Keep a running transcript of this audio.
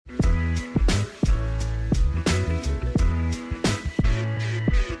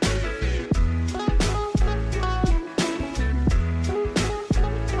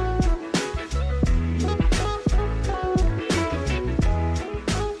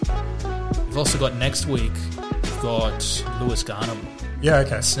we've also got next week, we've got Lewis Garnham. Yeah,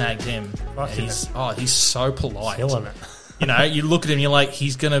 okay. Snagged him. Fuck yeah. He's so polite. Killing it. You know, you look at him, you're like,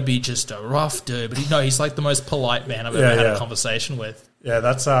 he's going to be just a rough dude. But he's like the most polite man I've ever had a conversation with. Yeah,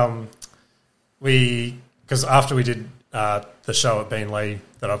 that's, because after we did the show at Beanley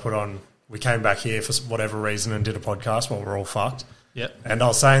that I put on, we came back here for whatever reason and did a podcast while we're all fucked. Yep. And I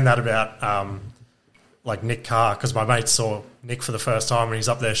was saying that about, like Nick Carr, because my mate saw Nick for the first time and he's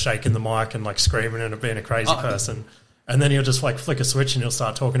up there shaking the mic and like screaming and being a crazy person. And then he'll just like flick a switch and he'll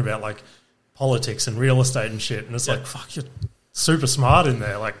start talking about like politics and real estate and shit. And it's like, fuck, you're super smart in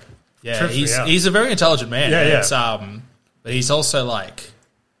there. Like, yeah, he's a very intelligent man. Yeah, it's, but he's also like,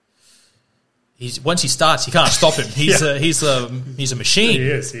 once he starts, you can't stop him. He's a machine. He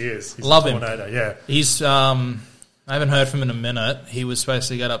is. He's Love a tornado, him. Yeah. He's I haven't heard from him in a minute. He was supposed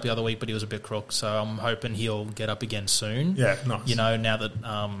to get up the other week, but he was a bit crook. So I'm hoping he'll get up again soon. Yeah, nice. You know, now that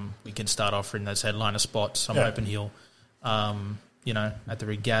we can start offering those headliner spots, I'm hoping he'll, at the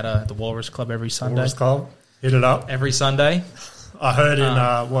regatta, at the Walrus Club every Sunday. Walrus Club, hit it up every Sunday. I heard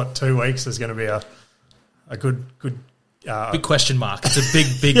in 2 weeks there's going to be a good. Big question mark. It's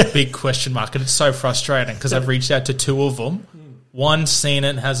a big question mark, and it's so frustrating because I've reached out to 2 of them. One's seen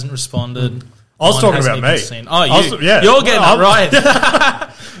it, hasn't responded. I was talking about me. You're getting it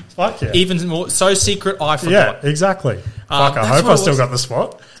right. Fuck yeah. Even more so secret, I forgot. Yeah, exactly. Fuck, I hope I still got the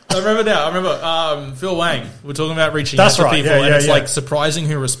spot. I remember now. I remember Phil Wang. We're talking about reaching out to people, and it's like surprising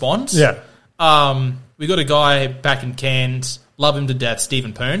who responds. Yeah. We got a guy back in Cairns. Love him to death,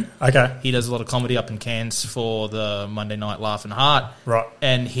 Stephen Poon. Okay. He does a lot of comedy up in Cairns for the Monday Night Laugh and Heart. Right.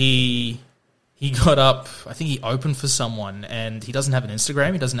 And he got up, I think he opened for someone, and he doesn't have an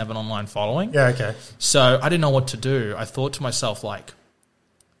Instagram, he doesn't have an online following. Yeah, okay. So I didn't know what to do. I thought to myself, like,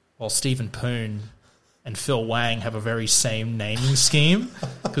 well, Stephen Poon and Phil Wang have a very same naming scheme,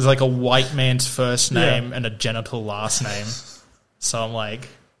 because like a white man's first name and a genital last name. So I'm like,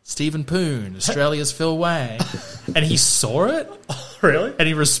 Stephen Poon, Australia's Phil Wang. And he saw it. Really? And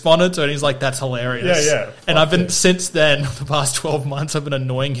he responded to it, and he's like, that's hilarious. Yeah. And I've been, since then, the past 12 months, I've been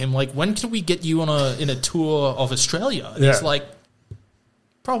annoying him, like, when can we get you in a tour of Australia? And he's like,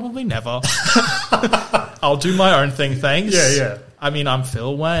 probably never. I'll do my own thing, thanks. Yeah. I mean, I'm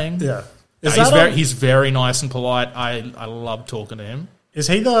Phil Wang. Yeah. He's very nice and polite. I love talking to him. Is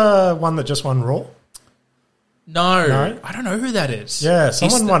he the one that just won Raw? No, I don't know who that is. Yeah,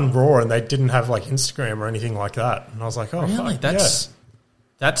 someone won Raw and they didn't have like Instagram or anything like that. And I was like, oh, really? Fuck.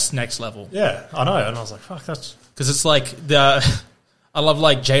 That's next level. Yeah, I know. And I was like, fuck, that's... Because it's like I love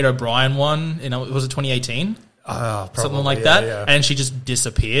like Jade O'Brien one, was it 2018? Probably, something like that. Yeah. And she just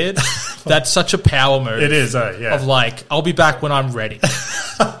disappeared. That's such a power move. It is, yeah. Of like, I'll be back when I'm ready.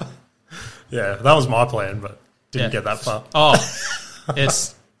 Yeah, that was my plan, but didn't get that far. Oh,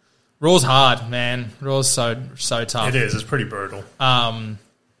 it's... Raw's hard, man. Raw's so tough. It is. It's pretty brutal.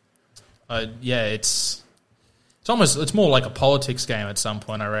 It's more like a politics game at some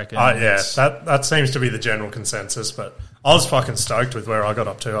point, I reckon. Yeah, that seems to be the general consensus. But I was fucking stoked with where I got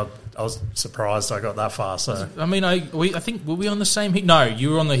up to. I was surprised I got that far. So I mean, I think were we on the same heat? No, you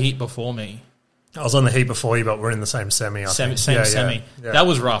were on the heat before me. I was on the heat before you, but we're in the same semi. Semi. Yeah. That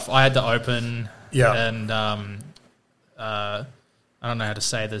was rough. I had to open. Yeah. And I don't know how to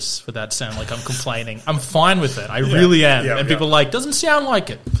say this without sounding like I'm complaining. I'm fine with it. I really am. And people are like, doesn't sound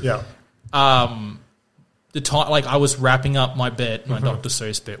like it. Yeah. The time, like I was wrapping up my bit, my Dr.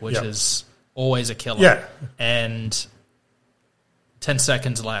 Seuss bit, which is always a killer. Yeah. And 10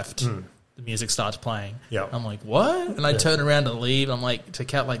 seconds left. The music starts playing. Yeah. I'm like, what? And I turn around to leave. I'm like, to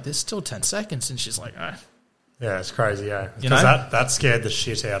Kat, like, there's still 10 seconds. And she's like, ah. Yeah, it's crazy, yeah. Because that scared the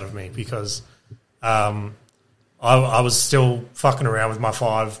shit out of me because I was still fucking around with my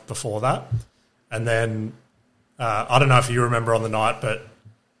 5 before that. And then, I don't know if you remember on the night, but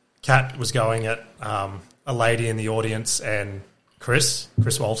Kat was going at a lady in the audience and Chris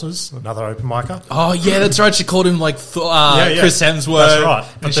Walters, another open micer. Oh, yeah, that's right. She called him like Chris Hemsworth. That's right.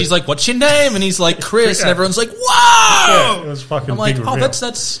 And she's like, what's your name? And he's like, Chris. And everyone's like, whoa! Yeah, it was fucking I'm like, big oh, reveal.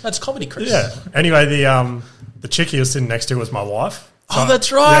 that's comedy, Chris. Yeah. Anyway, the chick he was sitting next to was my wife. So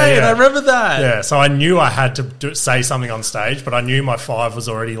that's right. I remember that. Yeah, so I knew I had to say something on stage, but I knew my 5 was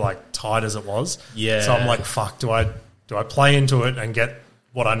already like tight as it was. Yeah. So I'm like, fuck, do I play into it and get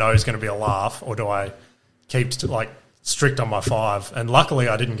what I know is going to be a laugh, or do I keep strict on my 5? And luckily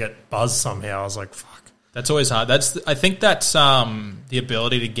I didn't get buzzed somehow. I was like, fuck. That's always hard. I think that's the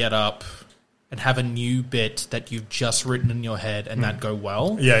ability to get up and have a new bit that you've just written in your head and that go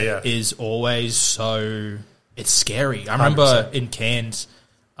well. Yeah. Is always so... It's scary. I remember 100%. In Cairns,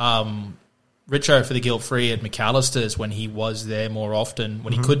 Richo for the Guilt Free at McAllister's when he was there more often,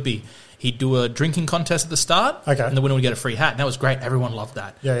 when he could be. He'd do a drinking contest at the start, and the winner would get a free hat. And that was great. Everyone loved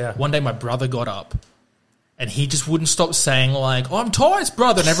that. Yeah. One day my brother got up, and he just wouldn't stop saying, like, I'm Ty's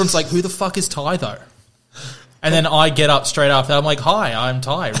brother. And everyone's like, who the fuck is Ty, though? And then I get up straight after. I'm like, hi, I'm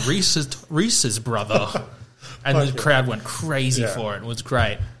Ty, Reese's brother. And the crowd went crazy for it. It was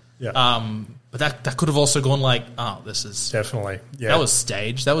great. Yeah. But that could have also gone like, oh, this is... Definitely. Yeah. That was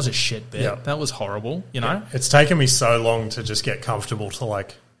staged. That was a shit bit. Yeah. That was horrible, you know? It's taken me so long to just get comfortable to,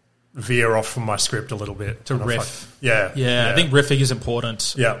 like, veer off from my script a little bit. To riff. Like, yeah. I think riffing is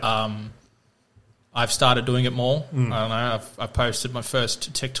important. Yeah. I've started doing it more. I don't know. I've posted my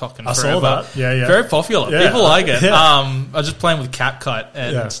first TikTok in I forever. saw that. Yeah. Very popular. Yeah. People like it. Yeah. I was just playing with CapCut,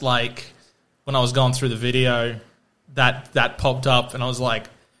 and it's like when I was going through the video, that popped up, and I was like,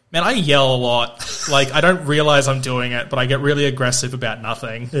 man, I yell a lot. Like, I don't realize I'm doing it, but I get really aggressive about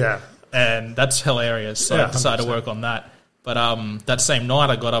nothing. Yeah. And that's hilarious. So I decided to work on that. But that same night,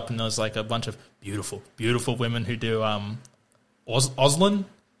 I got up, and there was like a bunch of beautiful, beautiful women who do Auslan.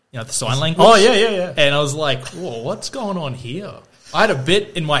 You know, the sign language. Oh, yeah. And I was like, whoa, what's going on here? I had a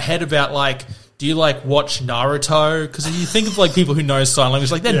bit in my head about, like, do you, like, watch Naruto? Because you think of, like, people who know sign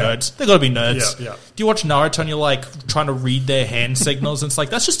language, like, they're nerds. They've got to be nerds. Yeah. Do you watch Naruto and you're, like, trying to read their hand signals? And it's like,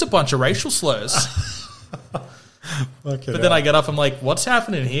 that's just a bunch of racial slurs. But then I get up, I'm like, what's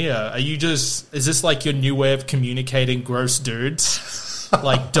happening here? Are you just... Is this, like, your new way of communicating gross dudes?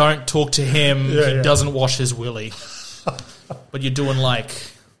 Like, don't talk to him. He doesn't wash his willy. But you're doing, like...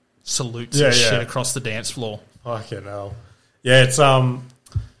 salutes and shit across the dance floor. Fucking hell. Yeah, it's I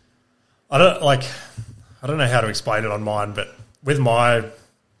don't know how to explain it on mine, but with my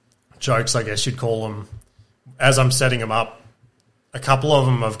jokes, I guess you'd call them, as I'm setting them up, a couple of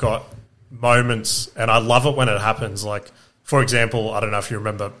them have got moments, and I love it when it happens. Like, for example, I don't know if you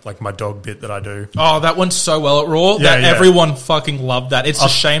remember, like, my dog bit that I do. Oh, that went so well at Raw. Everyone fucking loved that. It's a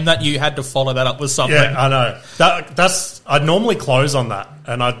shame that you had to follow that up with something. Yeah, I know. I'd normally close on that,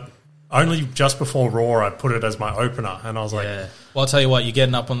 and only just before Raw, I put it as my opener, and I was like... Well, I'll tell you what, you're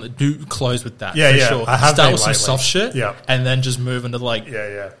getting up on the... Do close with that, for sure. I have Start with lately. some soft shit, and then just move into, like... I'm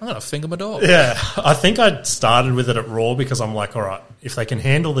going to finger my dog. Yeah, I think I started with it at Raw because I'm like, all right, if they can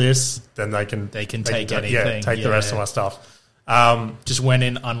handle this, then they can take anything. Yeah, take the rest of my stuff. Just went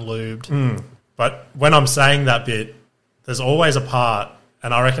in unlubed. But when I'm saying that bit, there's always a part,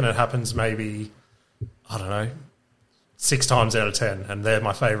 and I reckon it happens maybe, I don't know, 6 times out of 10, and they're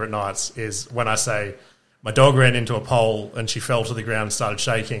my favourite nights, is when I say, my dog ran into a pole and she fell to the ground and started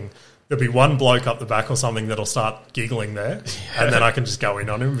shaking. There'll be one bloke up the back or something that'll start giggling there, and then I can just go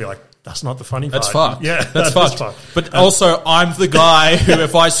in on him and be like, that's not the funny part. That's fucked. Yeah, that's fucked. But also, I'm the guy who,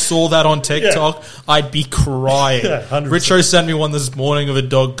 if I saw that on TikTok, I'd be crying. Yeah, 100%. Richo sent me one this morning of a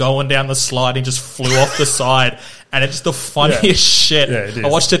dog going down the slide and just flew off the side, and it's the funniest shit. Yeah, it is. I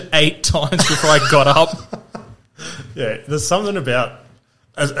watched it 8 times before I got up. Yeah, there's something about,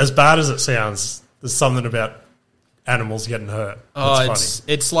 as bad as it sounds, there's something about animals getting hurt. That's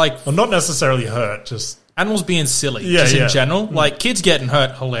funny. It's like... Well, not necessarily hurt, just... Animals being silly, just in general. Like, kids getting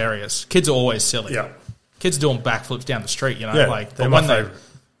hurt, hilarious. Kids are always silly. Yeah. Kids doing backflips down the street, you know? Yeah, like, they're my favourite.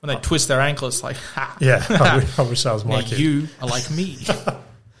 When they twist their ankle, it's like, ha. Yeah, I wish that was my kid. You are like me.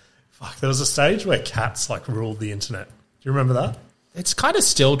 Fuck, there was a stage where cats, like, ruled the internet. Do you remember that? It's kind of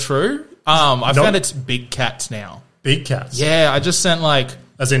still true. I found it's big cats now. Big cats? Yeah, I just sent, like...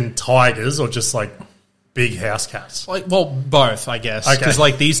 As in tigers or just, like, big house cats? Like, well, both, I guess. Okay. Because,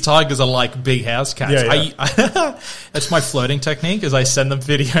 like, these tigers are like big house cats. Yeah. That's my flirting technique, is I send them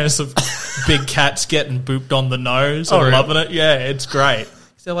videos of big cats getting booped on the nose and really? loving it. Yeah, it's great.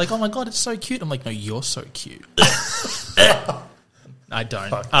 They're like, oh, my God, it's so cute. I'm like, no, you're so cute. I don't.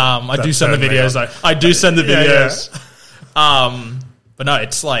 Fuck, I do send the videos, though. I do send the videos. Yeah. But no,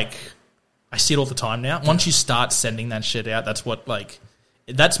 it's like... I see it all the time now. Once you start sending that shit out, that's what, like...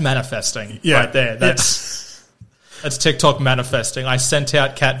 That's manifesting right there. That's TikTok manifesting. I sent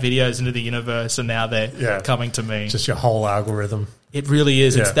out cat videos into the universe, and now they're coming to me. Just your whole algorithm. It really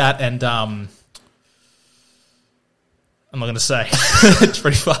is. Yeah. It's that, and I'm not going to say. It's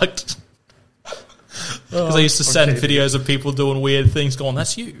pretty fucked. Because I used to send videos of people doing weird things, going,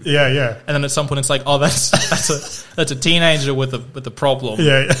 "That's you." Yeah, yeah. And then at some point, it's like, "Oh, that's a teenager with a problem."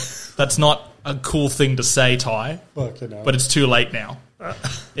 Yeah, yeah. That's not a cool thing to say, Ty. Fucking hell. But it's too late now.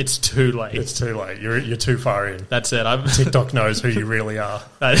 It's too late. It's too late. You're too far in. That's it. TikTok knows who you really are.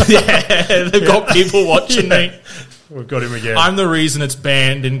 Yeah, they've got people watching me. We've got him again. I'm the reason it's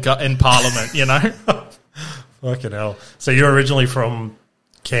banned in Parliament, you know? Fucking hell. So you're originally from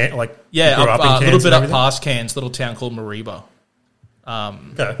Cairns, like... Yeah, grew up in Cairns a little bit and up everything? past Cairns, little town called Mariba.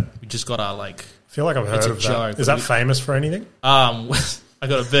 Okay. We just got our I feel like I've heard It's a of joke. that. Is that famous for anything? I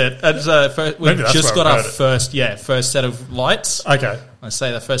got a bit. We just got our first set of lights. Okay. I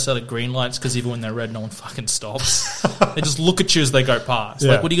say the first set of green lights because even when they're red, no one fucking stops. They just look at you as they go past.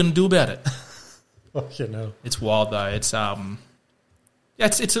 Yeah. Like, what are you going to do about it? It's wild though. It's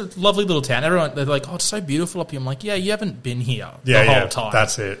it's a lovely little town. Everyone, they're like, oh, it's so beautiful up here. I'm like, yeah, you haven't been here the whole time.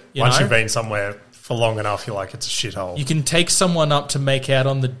 That's it. Once you've been somewhere for long enough, you're like, it's a shithole. You can take someone up to make out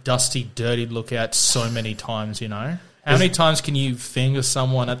on the dusty, dirty lookout so many times, you know? How many times can you finger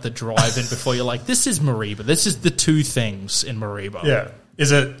someone at the drive-in before you're like, this is Mariba. This is the two things in Mariba. Yeah.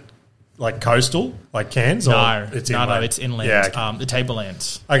 Is it like coastal, like Cairns? No, it's inland? It's inland. Yeah. The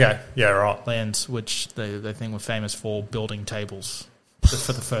tablelands. Okay, yeah, right. Lands, which they think were famous for building tables.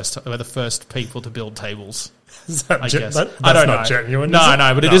 For the first people to build tables. Is that I guess. That's I don't not know. genuine.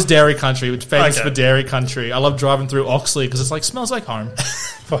 No, but it is dairy country. It's famous Okay. for dairy country. I love driving through Oxley because it's like smells like home.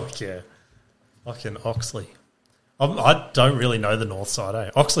 Fuck yeah. Fucking Oxley. I don't really know the north side,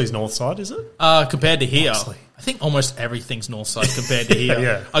 eh? Oxley's north side, is it? Compared to here, Oxley. I think almost everything's north side compared to here.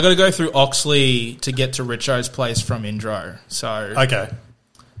 Yeah. I got to go through Oxley to get to Richo's place from Indro. So Okay.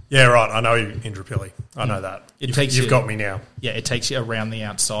 Yeah, right. I know Indrapilli. I know that. You've got me now. Yeah, it takes you around the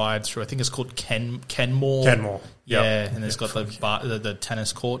outside through. I think it's called Kenmore. Kenmore. Yeah, Yep. and it's got the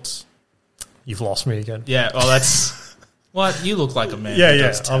tennis courts. You've lost me again. Yeah. Oh, that's what you look like a man. Yeah, who yeah.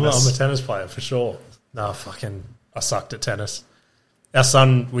 does I'm tennis. a tennis player for sure. No, I sucked at tennis. Our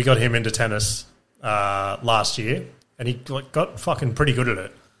son, we got him into tennis last year, and he got fucking pretty good at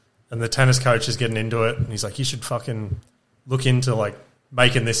it. And the tennis coach is getting into it, and he's like, you should fucking look into like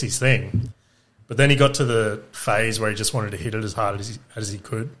making this his thing. But then he got to the phase where he just wanted to hit it as hard as he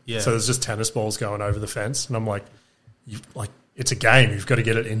could. Yeah. So there's just tennis balls going over the fence, and I'm like, it's a game. You've got to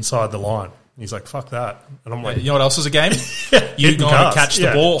get it inside the line. And he's like, fuck that. And I'm like, you know what else is a game? You hitting going cars. to catch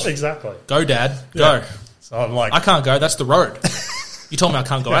the ball. Exactly. Go, Dad. Yeah. Go. So I'm like, I can't go. That's the road. You told me I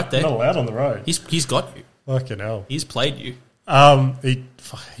can't go out there. I'm not allowed on the road. He's got you. Fucking hell. He's played you.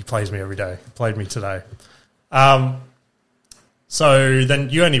 He plays me every day. He played me today. So then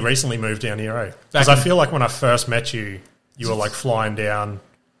you only recently moved down here, eh? Because I feel like when I first met you, you were like flying down.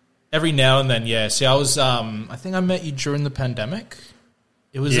 Every now and then, yeah. See, I was. I think I met you during the pandemic.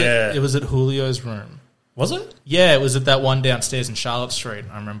 It was. It was at Julio's room. Was it? Yeah, it was at that one downstairs in Charlotte Street.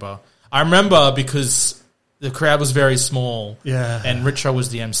 I remember because the crowd was very small. Yeah. And Richo was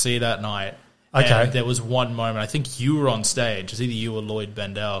the MC that night. Okay. And there was one moment. I think you were on stage. It was either you or Lloyd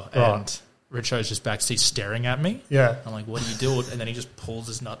Bendel. Right. And Richo's just backstage staring at me. Yeah. I'm like, what are you doing? And then he just pulls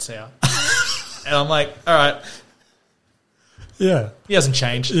his nuts out. And I'm like, all right. Yeah. He hasn't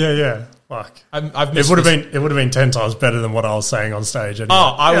changed. Yeah. Fuck. I've It would have been 10 times better than what I was saying on stage. Anyway.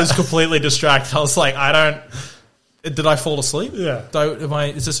 Oh, I was completely distracted. I was like, did I fall asleep? Yeah.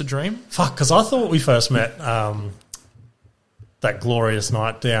 Is this a dream? Fuck, because I thought we first met that glorious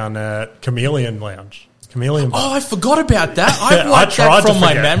night down at Chameleon Lounge. Chameleon Bar. Oh, I forgot about that. Yeah, I wiped that from my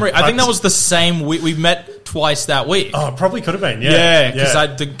forget. memory. I think that was the same week. We met twice that week. Oh, it probably could have been. Yeah. Yeah,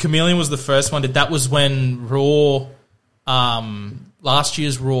 because the Chameleon was the first one. That was when Raw, last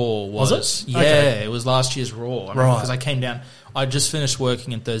year's Raw was. Was it? Yeah, Okay. it was last year's Raw. Right. Because I came down. I just finished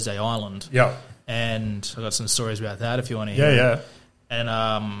working in Thursday Island. Yeah. And I got some stories about that if you want to hear. Yeah. And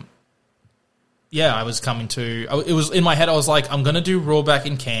I was coming to. It was in my head. I was like, I'm going to do Raw back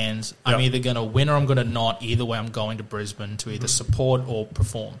in Cairns. I'm either going to win or I'm going to not. Either way, I'm going to Brisbane to either support or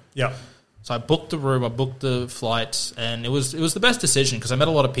perform. Yeah. So I booked the room, I booked the flights, and it was the best decision because I met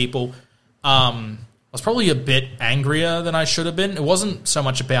a lot of people. I was probably a bit angrier than I should have been. It wasn't so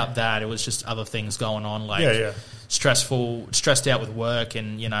much about that. It was just other things going on, like stressed out with work,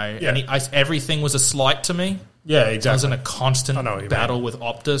 and everything was a slight to me. Yeah, I was exactly. in a constant battle with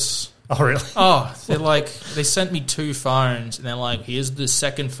Optus. Oh, really? Oh, they sent me 2 phones, and they're like, here's the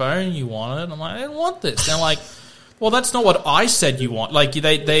second phone you wanted. I'm like, I didn't want this. They're like, well, that's not what I said you want. Like,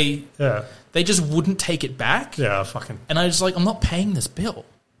 they just wouldn't take it back. Yeah, fucking. And I was like, I'm not paying this bill.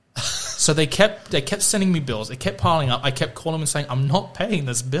 So they kept sending me bills. They kept piling up. I kept calling them and saying, I'm not paying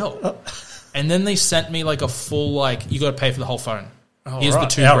this bill. And then they sent me like a full, you got to pay for the whole phone. Here's the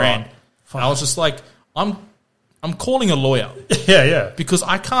 $2,000. And I was just like, I'm calling a lawyer. Yeah. Because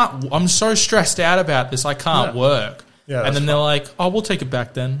I can't, I'm so stressed out about this, I can't work. Yeah, and then they're like, oh, we'll take it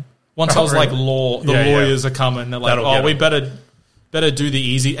back then. Once I was like, lawyers are coming. They're like, we better do the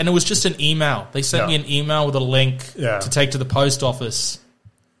easy. And it was just an email. They sent me an email with a link to take to the post office.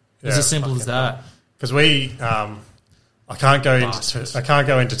 It was as simple as that. Because we, I can't go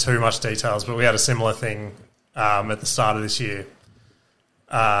into too much details, but we had a similar thing at the start of this year.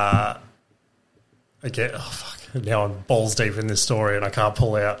 now I'm balls deep in this story and I can't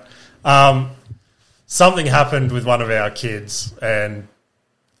pull out. Something happened with one of our kids, and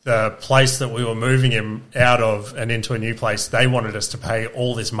the place that we were moving him out of and into a new place, they wanted us to pay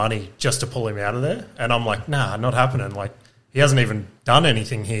all this money just to pull him out of there. And I'm like, nah, not happening. Like, he hasn't even done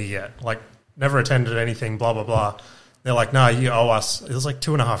anything here yet. Like, never attended anything, blah, blah, blah. They're like, no, you owe us. It was like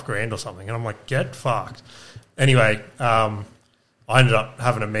 $2,500 or something. And I'm like, get fucked. Anyway, I ended up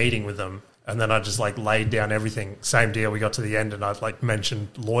having a meeting with them, and then I just like laid down everything. Same deal. We got to the end, and I like mentioned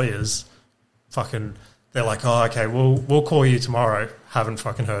lawyers. Fucking, they're like, oh, okay, we'll call you tomorrow. Haven't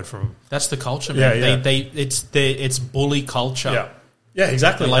fucking heard from them. That's the culture, man. Yeah. It's bully culture. Yeah,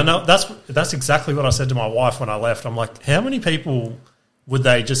 exactly. Like, and that's exactly what I said to my wife when I left. I'm like, how many people would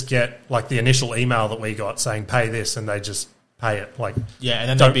they just get like the initial email that we got saying pay this, and they just pay it? Like, yeah, and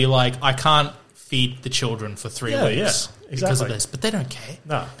then they'd be like, I can't feed the children for 3 weeks exactly. because of this, but they don't care.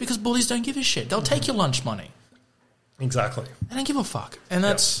 No, because bullies don't give a shit. They'll take your lunch money. Exactly. They don't give a fuck. And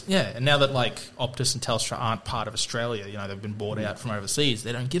that's, and now that like Optus and Telstra aren't part of Australia, you know, they've been bought out from overseas,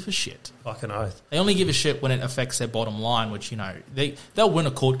 they don't give a shit. Fucking oath. They only give a shit when it affects their bottom line, which, you know, they'll win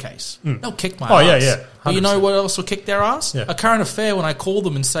a court case. They'll kick my ass. Yeah. But you know what else will kick their ass? Yeah. A current affair when I call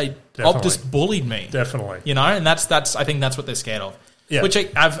them and say, Optus bullied me. Definitely. You know, and that's I think that's what they're scared of. Yeah. Which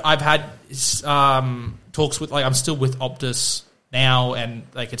I've had talks with, like, I'm still with Optus now, and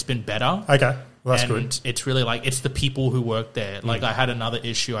like it's been better. Okay. Well, that's and good. It's really like, it's the people who work there. Like, I had another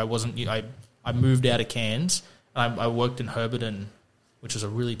issue. I moved out of Cairns. I worked in Herberton, which was a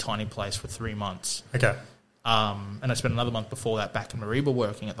really tiny place, for 3 months. Okay. And I spent another month before that back in Mareeba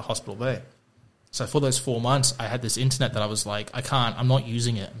working at the hospital there. So for those 4 months, I had this internet that I was like, I'm not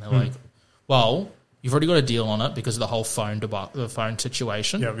using it. And they're like, well, you've already got a deal on it because of the whole the phone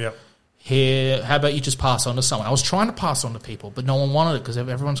situation. Yep. Here, how about you just pass on to someone? I was trying to pass on to people, but no one wanted it because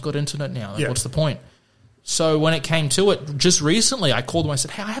everyone's got internet now. Like, what's the point? So when it came to it, just recently, I called them. I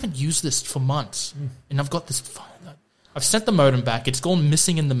said, hey, I haven't used this for months, and I've got this phone. I've sent the modem back. It's gone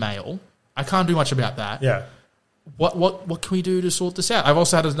missing in the mail. I can't do much about that. Yeah. What can we do to sort this out? I've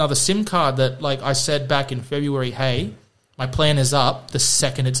also had another SIM card that, like I said back in February, hey, my plan is up. The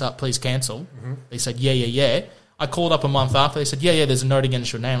second it's up, please cancel. They said, yeah. I called up a month after. They said, yeah, there's a note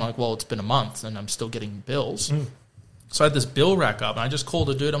against your name. I'm like, well, it's been a month and I'm still getting bills. So I had this bill rack up, and I just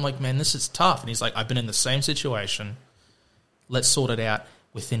called a dude. I'm like, man, this is tough. And he's like, I've been in the same situation. Let's sort it out.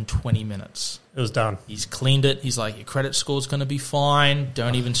 Within 20 minutes. It was done. He's cleaned it. He's like, your credit score's going to be fine.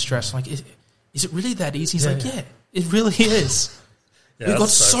 Don't even stress. I'm like, is it really that easy? He's like, yeah, it really is. We've got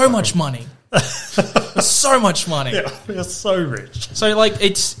so much money. So much money. Yeah, we're so rich. So, like,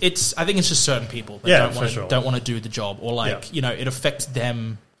 it's. I think it's just certain people that don't want to do the job, or like, you know, it affects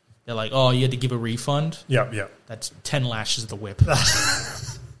them. They're like, oh, you had to give a refund. Yeah. That's 10 lashes of the whip.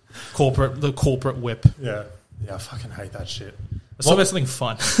 The corporate whip. Yeah, I fucking hate that shit. Let's talk about something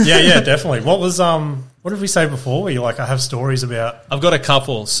fun. yeah, definitely. What was what did we say before? Were you like, I have stories about? I've got a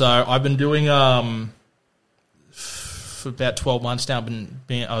couple. So I've been doing for about 12 months now.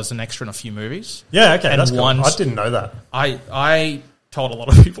 I was an extra in a few movies. Yeah, okay, and that's cool. I didn't know that. I told a lot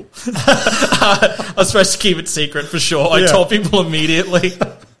of people. I was supposed to keep it secret for sure. I told people immediately.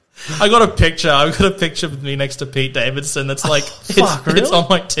 I've got a picture of me next to Pete Davidson that's like, it's on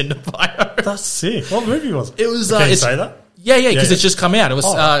my Tinder bio. That's sick. What movie was it? It was. Can you say that? Yeah, because it's just come out. It was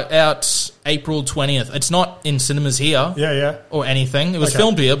out April 20th. It's not in cinemas here. Yeah. Or anything. It was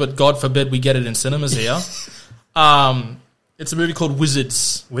filmed here, but God forbid we get it in cinemas here. It's a movie called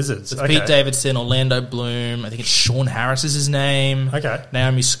Wizards. With Pete Davidson, Orlando Bloom. I think it's Sean Harris is his name. Okay.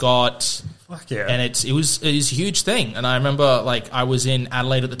 Naomi Scott. Fuck yeah. And it was a huge thing. And I remember, like, I was in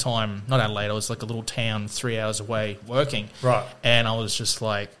Adelaide at the time. Not Adelaide. I was like a little town 3 hours away working. Right. And I was just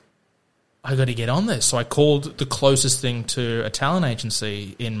like, I got to get on this. So I called the closest thing to a talent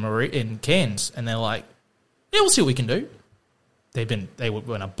agency in Cairns, and they're like, yeah, we'll see what we can do. They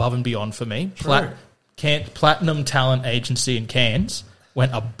went above and beyond for me. Platinum Talent Agency in Cairns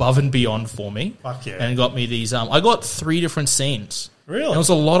went above and beyond for me. Fuck yeah. And got me these. I got 3 different scenes. Really? And it was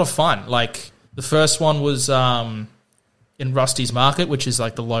a lot of fun. Like, the first one was in Rusty's Market, which is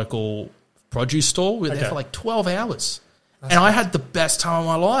like the local produce store. We were there for like 12 hours. And I had the best time of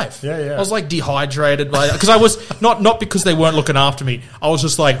my life. Yeah. I was like dehydrated because I was not because they weren't looking after me. I was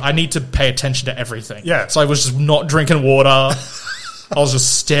just like, I need to pay attention to everything. Yeah. So I was just not drinking water. I was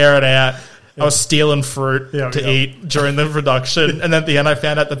just staring out. I was stealing fruit to eat during the production, and then at the end I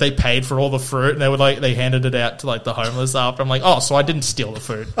found out that they paid for all the fruit, and they handed it out to like the homeless after. I'm like, oh, so I didn't steal the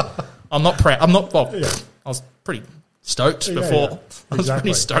food. I'm not proud. I was pretty stoked before. Yeah. I was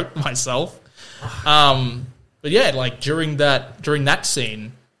pretty stoked myself. But yeah, like during that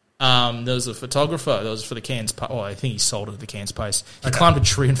scene, There was a photographer. That was for the Cairns Post. Oh, I think he sold it to the Cairns Post. He climbed a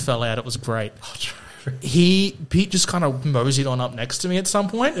tree and fell out. It was great. Pete just kind of moseyed on up next to me at some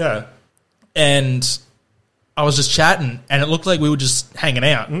point. Yeah. And I was just chatting, and it looked like we were just hanging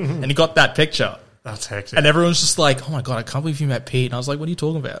out. And he got that picture. That's hectic. And everyone's just like, oh my God, I can't believe you met Pete. And I was like, what are you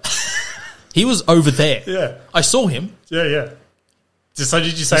talking about? He was over there. Yeah. I saw him. Yeah. So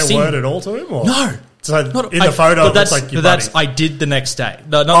did you say a word at all to him? Or? No. So in the photo, it looks like your buddy. I did the next day.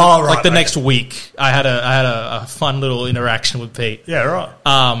 No, next week. I had a fun little interaction with Pete. Yeah,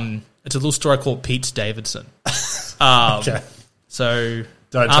 right. It's a little story called Pete's Davidson. Okay. So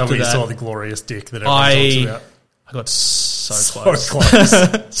don't tell me you saw the glorious dick that everyone talks about. I got so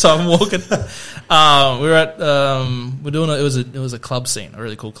close. So I'm walking. We were at we're doing it was a club scene, a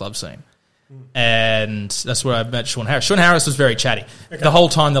really cool club scene. And that's where I met Sean Harris. Sean Harris was very chatty. Okay. The whole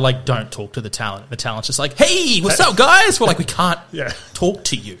time they're like, don't talk to the talent. The talent's just like, hey, what's up, guys? We're like, we can't talk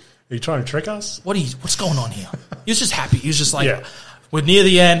to you. Are you trying to trick us? What's going on here? He was just happy. He was just like, we're near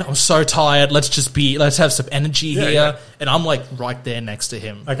the end. I'm so tired. Let's have some energy here. Yeah. And I'm like right there next to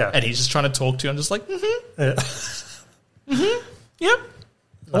him. Okay. And he's just trying to talk to you. I'm just like, yep.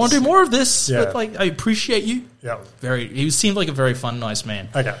 I want to do more of this. Yeah. But like, I appreciate you. Yeah. He seemed like a very fun, nice man.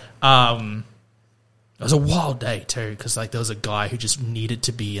 Okay. It was a wild day too, because like there was a guy who just needed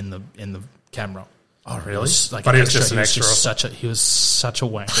to be in the camera. Oh really? But he was just an extra. He was such a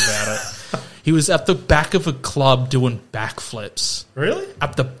wank about it. He was at the back of a club doing backflips. Really?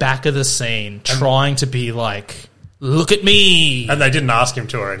 At the back of the scene, trying to be like, look at me. And they didn't ask him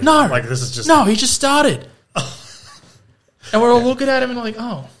to or anything. No. Like this is just he just started. And we're all looking at him and like,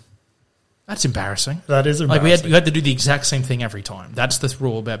 oh, that's embarrassing. That is embarrassing. Like you had to do the exact same thing every time. That's the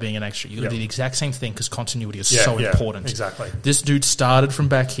rule about being an extra. You got to do the exact same thing because continuity is so important. Exactly. This dude started from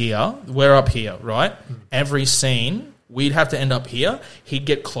back here. We're up here, right? Every scene, we'd have to end up here. He'd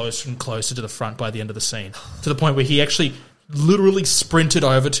get closer and closer to the front by the end of the scene, to the point where he actually literally sprinted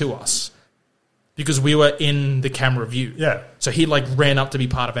over to us because we were in the camera view. Yeah. So he like ran up to be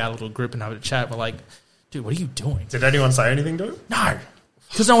part of our little group and have a chat. We're like, dude, what are you doing? Did anyone say anything to him? No.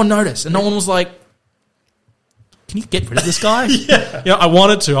 Because no one noticed. And no one was like, can you get rid of this guy? I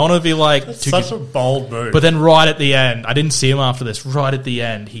wanted to. I wanted to be like... That's such a bold move. But then right at the end, I didn't see him after this, right at the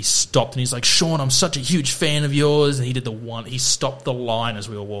end, he stopped and he's like, Sean, I'm such a huge fan of yours. And he stopped the line as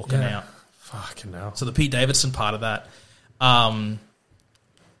we were walking out. Fucking hell. So the Pete Davidson part of that, I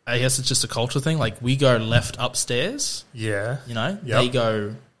guess it's just a culture thing. Like we go left upstairs. Yeah. You know? Yep. They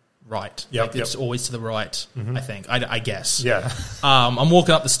go... right. Yep, It's always to the right, I think. I guess. Yeah. I'm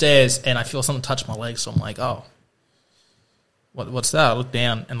walking up the stairs and I feel something touch my leg, so I'm like, oh, what's that? I look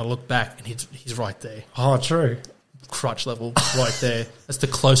down and I look back and he's right there. Oh, true. Crotch level right there. That's the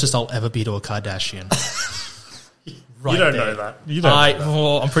closest I'll ever be to a Kardashian. Right, you don't know that. You don't know that.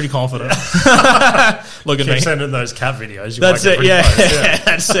 Well, I'm pretty confident. Look at me. Keep sending those cat videos. That's it, yeah.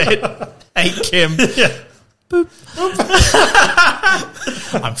 That's it. Hey, Kim. Yeah. Boop.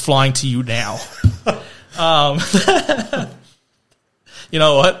 I'm flying to you now. You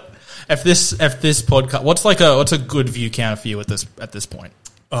know what? If this podcast, what's a good view count for you at this point?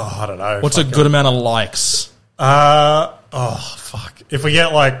 Oh, I don't know. What's a good amount of likes? Fuck. If we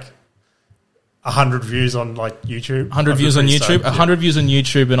get like 100 views on like YouTube, 100 views on YouTube, 100 views on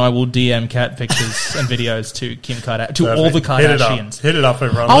YouTube, and I will DM cat pictures and videos to Kim Kardashian, to all the Kardashians. Hit it up,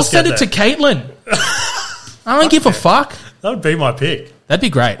 everyone. I'll send it to Caitlyn. I don't give a fuck. That would be my pick. That'd be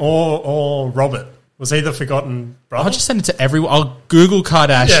great. Or Robert. Was he the forgotten brother? I'll just send it to everyone. I'll Google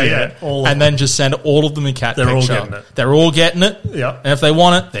Kardashian and then just send all of them a cat picture. All getting it. They're all getting it. Yeah. And if they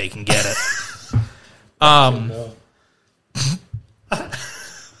want it, they can get it.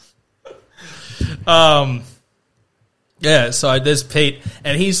 So there's Pete,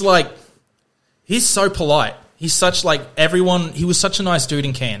 and he's so polite. He's such like everyone. He was such a nice dude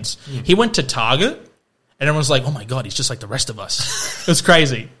in Cairns. He went to Target, and everyone was like, "Oh my god, he's just like the rest of us." It was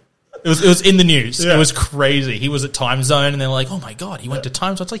crazy. It was in the news. Yeah. It was crazy. He was at Time Zone, and they're like, "Oh my god, he went to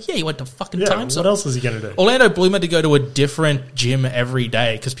Time Zone." It's like, yeah, he went to fucking Time Zone. What else is he going to do? Orlando Bloom had to go to a different gym every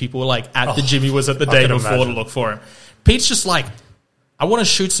day because people were like at the gym he was at the day before to look for him. Pete's just like, I want to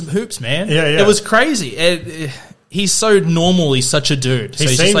shoot some hoops, man. Yeah. It was crazy. He's so normal. He's such a dude. He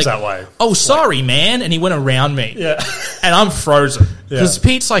he's seems just like, that way. Oh, sorry, man. And he went around me. Yeah. And I'm frozen. Because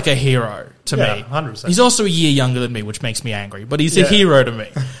Pete's like a hero to me. 100%. He's also a year younger than me, which makes me angry. But he's a hero to me.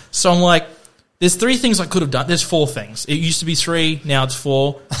 So I'm like, there's 3 things I could have done. There's 4 things. It used to be 3. Now it's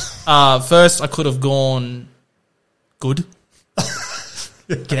 4. First, I could have gone good.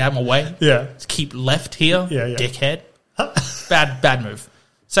 Get out of my way. Yeah. Just keep left here. Yeah. Dickhead. Bad move.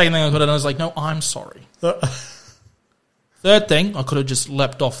 Second thing I could have done was like, no, I'm sorry. Third thing, I could have just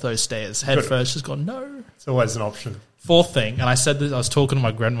leapt off those stairs head first, just gone, no. It's always an option. Fourth thing, and I said this, I was talking to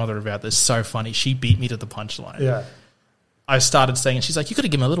my grandmother about this, so funny. She beat me to the punchline. Yeah. I started saying, and she's like, you could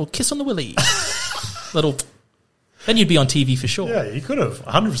have given me a little kiss on the willy. Then you'd be on TV for sure. Yeah, you could have,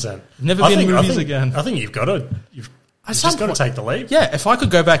 100%. Never be in movies again. I think you've got to, you've just got to take the leap. Yeah, if I could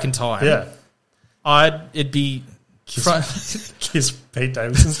go back in time, it'd be... Kiss Pete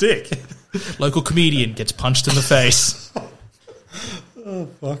Davidson's dick. Local comedian gets punched in the face. Oh,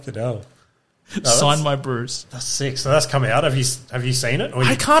 fucking hell. No, Sign my bruise. That's sick. So that's come out. Have you seen it? Or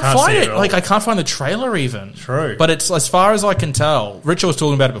I can't find it. Like, I can't find the trailer even. True. But it's, as far as I can tell, Richard was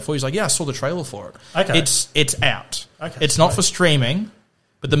talking about it before. He's like, yeah, I saw the trailer for it. Okay. It's out. Okay. It's not for streaming,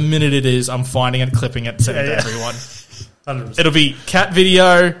 but the minute it is, I'm finding it, clipping it, sending it to everyone. 100%. It'll be cat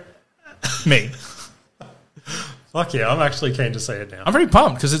video, me. Fuck yeah, I'm actually keen to see it now. I'm very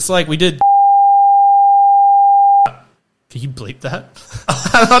pumped because it's like we did... Can you bleep that?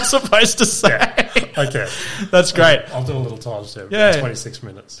 I'm not supposed to say. Yeah. Okay. That's great. I'll do a little timestamp. Yeah. 26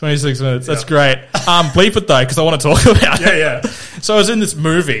 minutes. 26 minutes. That's great. Bleep it, though, because I want to talk about it. Yeah. So I was in this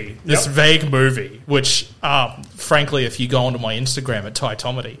movie, this vague movie, which, frankly, if you go onto my Instagram at Ty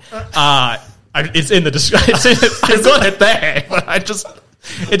Tomedy, it's in the description. I've got it there, but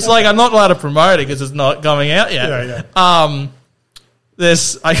it's like I'm not allowed to promote it because it's not coming out yet. Yeah.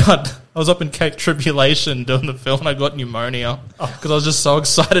 I was up in Cape Tribulation doing the film and I got pneumonia because I was just so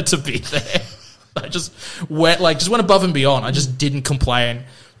excited to be there. I just went above and beyond. I just didn't complain.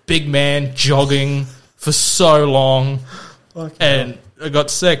 Big man jogging for so long and I got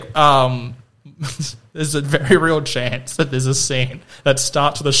sick. There's a very real chance that there's a scene that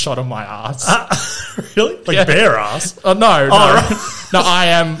starts with a shot of my ass. Really? Like bare ass? No. Right. No, I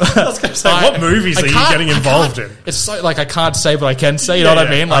am. I was going to say, what movies are you getting involved in? It's so, like, I can't say, but I can say, you know what I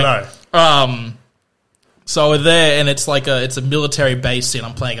mean? Like, I know. So we're there, and it's like it's a military base scene.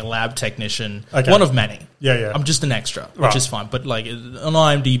 I'm playing a lab technician. Okay. One of many. Yeah. I'm just an extra, which is fine. But, like, on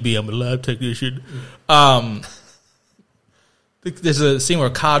IMDb, I'm a lab technician. There's a scene where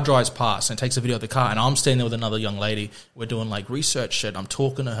a car drives past and it takes a video of the car, and I'm standing there with another young lady. We're doing, like, research shit. I'm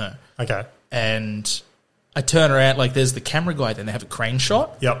talking to her. Okay. And I turn around, like, there's the camera guy, then they have a crane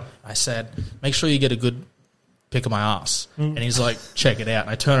shot. Yep. I said, make sure you get a good pic of my ass. And he's like, check it out.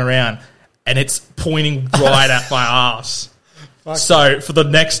 And I turn around, and it's pointing right at my ass. So for the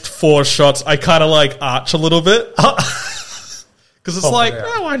next 4 shots, I kind of, like, arch a little bit. Because it's like,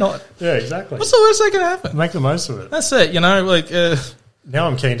 why not? Yeah, exactly. What's the worst that can happen? Make the most of it. That's it, you know, like... now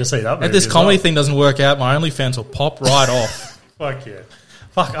I'm keen to see that movie. If this comedy thing doesn't work out, my OnlyFans will pop right off. Fuck yeah.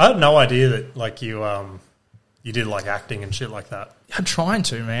 Fuck, I had no idea that, like, you did, like, acting and shit like that. I'm trying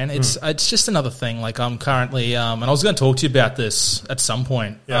to, man. It's just another thing. Like, I'm currently... and I was going to talk to you about this at some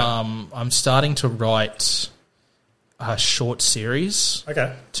point. Yeah. I'm starting to write a short series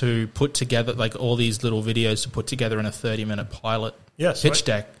to put together, like, all these little videos to put together in a 30-minute pilot pitch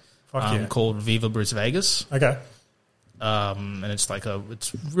deck called Viva Bris Vegas. Okay. And it's like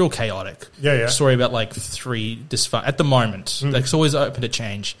it's real chaotic. Yeah. Story about like 3 at the moment. Like, it's always open to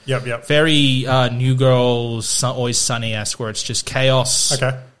change. Yep. Very New Girl, Always Sunny-esque, where it's just chaos.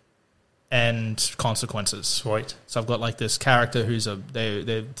 Okay. And consequences. Sweet. So I've got like this character who's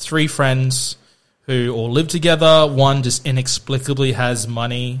they're 3 friends who all live together. One just inexplicably has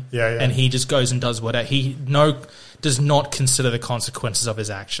money. Yeah. And he just goes and does whatever. He does not consider the consequences of his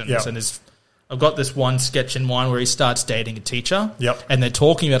actions. Yep. And I've got this one sketch in mind where he starts dating a teacher. Yep. And they're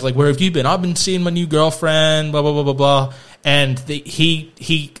talking about, like, where have you been? I've been seeing my new girlfriend, blah, blah, blah, blah, blah. And he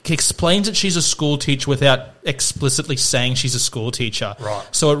explains that she's a school teacher without explicitly saying she's a school teacher. Right.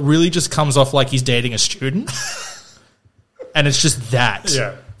 So it really just comes off like he's dating a student. And it's just that.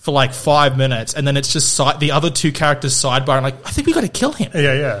 Yeah. For like 5 minutes. And then it's just the other 2 characters sidebar. I'm like, I think we got to kill him.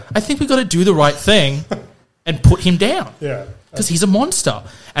 Yeah. I think we got to do the right thing and put him down. Yeah. Because he's a monster,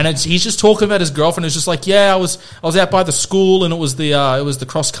 and he's just talking about his girlfriend. Who's just like, I was out by the school, and it was the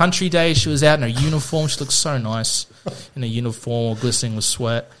cross country day. She was out in her uniform. She looked so nice in a uniform, glistening with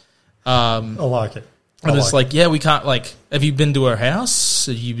sweat. I like it. And it's like, we can't, like, have you been to her house?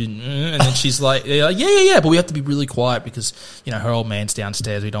 Have you been? And then she's like, yeah, but we have to be really quiet because, you know, her old man's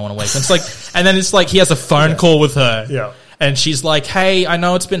downstairs. We don't want to wake him. It's like, and then it's like he has a phone call with her. Yeah. And she's like, hey, I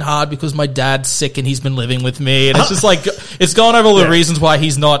know it's been hard because my dad's sick and he's been living with me. And it's just like, it's gone over all the reasons why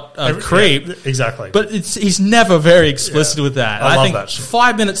he's not a creep. Yeah, exactly. But he's never very explicit with that. I love think that shit.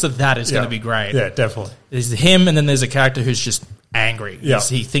 5 minutes of that is going to be great. Yeah, definitely. There's him, and then there's a character who's just angry. Yeah.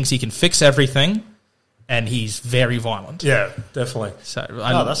 He thinks he can fix everything, and he's very violent. Yeah, definitely. So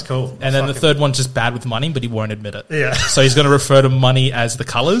that's cool. And then the third one's just bad with money, but he won't admit it. Yeah. So he's going to refer to money as the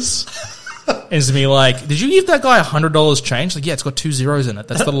colours. It's me like, did you give that guy $100 change? Like, yeah, it's got 2 zeros in it.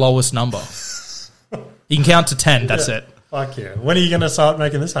 That's the lowest number. You can count to 10. That's it. Fuck yeah. When are you going to start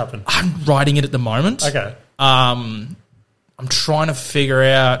making this happen? I'm writing it at the moment. Okay. I'm trying to figure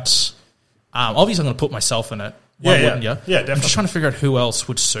out. Obviously, I'm going to put myself in it. Why wouldn't you? Yeah, definitely. I'm just trying to figure out who else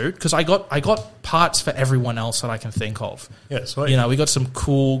would suit because I got parts for everyone else that I can think of. Yeah, sweet. You know, we got some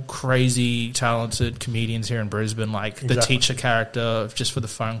cool, crazy, talented comedians here in Brisbane. Like the teacher character, just for the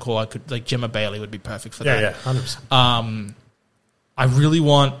phone call, I could like Gemma Bailey would be perfect for that. Yeah, 100%. I really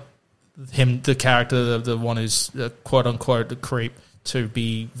want him, the character, the one who's quote unquote a creep, to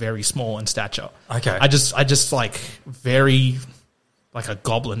be very small in stature. Okay. I just like very. Like a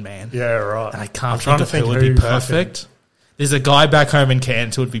goblin man. Yeah, right. And I can't think of who would be perfect. There's a guy back home in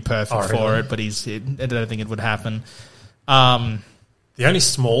Cairns who would be perfect for it, but I don't think it would happen. The only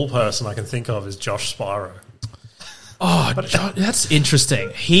small person I can think of is Josh Spyro. Oh, that's interesting.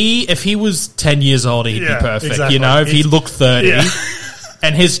 If he was 10 years older, he'd be perfect. Exactly. You know, if he looked 30. Yeah.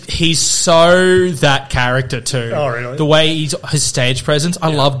 And he's so that character too. Oh, really? The way his stage presence.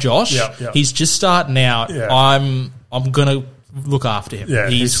 I love Josh. Yeah. He's just starting out. Yeah. I'm going to look after him. Yeah,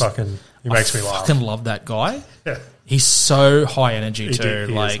 he makes me laugh. I fucking love that guy. Yeah. He's so high energy too.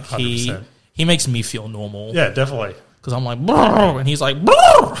 He makes me feel normal. Yeah, definitely. Because I'm like, and he's like,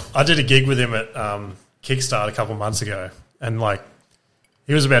 I did a gig with him at Kickstart a couple of months ago, and like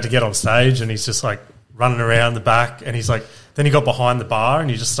he was about to get on stage, and he's just like running around the back, and he's like, then he got behind the bar, and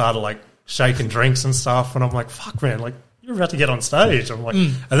he just started like shaking drinks and stuff, and I'm like, fuck man, like you're about to get on stage. I'm like,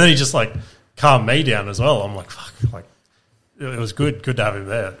 and then he just like calmed me down as well. I'm like, fuck, like. It was good to have him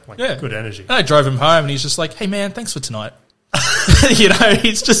there. Like, good energy. And I drove him home, and he's just like, hey, man, thanks for tonight. You know,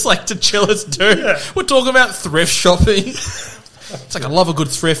 he's just like the chillest dude. Yeah. We're talking about thrift shopping. It's like, I love a good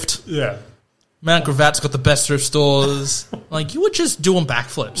thrift. Yeah. Mount Gravat's got the best thrift stores. Like, you were just doing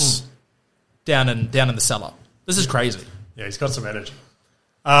backflips down in the cellar. This is crazy. Yeah, he's got some energy.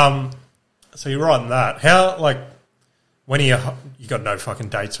 So you're right on that. How, like... When you got no fucking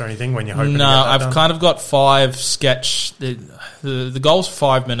dates or anything when you're hoping to get that done? Kind of got 5 sketch. The goal's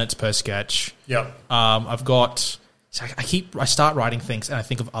 5 minutes per sketch. Yep. I've got. So I start writing things and I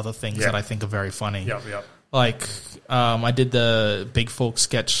think of other things that I think are very funny. Yep. Like I did the Big Fork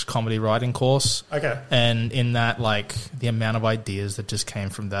sketch comedy writing course. Okay. And in that, like the amount of ideas that just came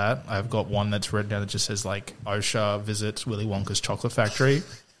from that, I've got one that's written down that just says like OSHA visits Willy Wonka's chocolate factory.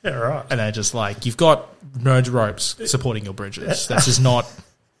 Yeah, right. And they're just like, you've got nerd ropes supporting your bridges. This is not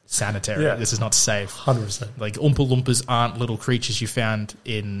sanitary. Yeah. This is not safe. 100%. Like Oompa Loompas aren't little creatures you found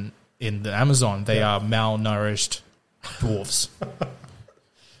in the Amazon. They are malnourished dwarves.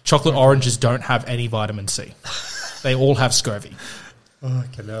 Chocolate oranges don't have any vitamin C. They all have scurvy. Oh,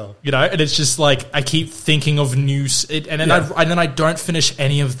 I know. You know, and it's just like I keep thinking of and then I don't finish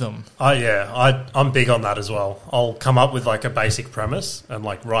any of them. Oh yeah, I'm big on that as well. I'll come up with like a basic premise and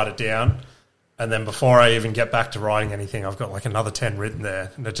like write it down, and then before I even get back to writing anything, I've got like another 10 written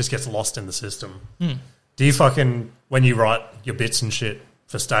there, and it just gets lost in the system. Do you when you write your bits and shit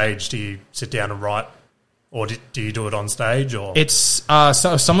for stage, do you sit down and write? Or do you do it on stage? Or it's so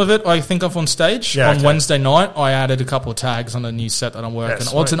some of it I think of on stage. Yeah, on Wednesday night, I added a couple of tags on a new set that I'm working.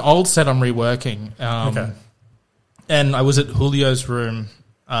 Yeah, it's an old set I'm reworking. And I was at Julio's room,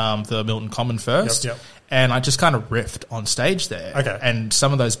 the Milton Common first, and I just kind of riffed on stage there. Okay, and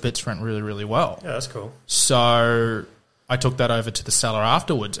some of those bits went really, really well. Yeah, that's cool. So I took that over to the cellar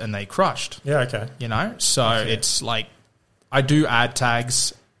afterwards, and they crushed. Yeah, okay. You know, so it's like I do add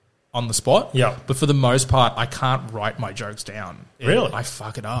tags on the spot. Yeah. But for the most part, I can't write my jokes down. Really? I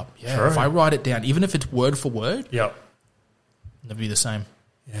fuck it up. Yeah. True. If I write it down, even if it's word for word, it'll never be the same.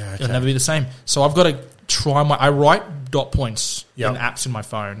 Yeah, okay. It'll never be the same. So I've got to try I write dot points in apps in my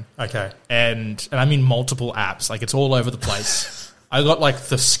phone. Okay. And I mean multiple apps. Like it's all over the place. I got like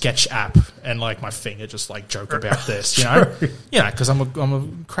the sketch app and like my finger just like joke about this, you know? Yeah, because I'm a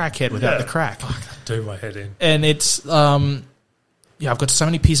crackhead without the crack. Fuck, I do my head in. And it's I've got so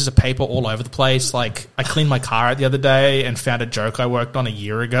many pieces of paper all over the place. Like, I cleaned my car out the other day and found a joke I worked on a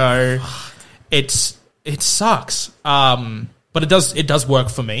year ago. It sucks. But it does work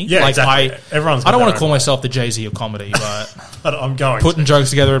for me. Yeah, like exactly. I don't want to call myself the Jay-Z of comedy, but but I'm going putting jokes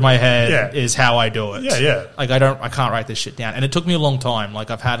together in my head is how I do it. Yeah. Like I can't write this shit down. And it took me a long time. Like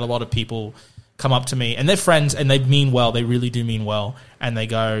I've had a lot of people come up to me and they're friends and they mean well. They really do mean well. And they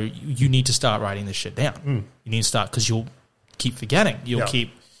go, you need to start writing this shit down. You need to start because you'll keep forgetting. You'll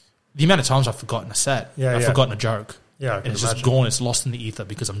keep the amount of times I've forgotten a set. I've forgotten a joke. Yeah, and it's just gone. It's lost in the ether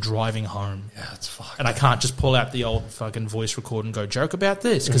because I'm driving home. Yeah, it's fucking. And I can't just pull out the old fucking voice record and go joke about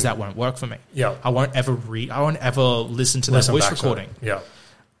this because that won't work for me. Yeah, I won't ever listen to that voice recording. Yeah.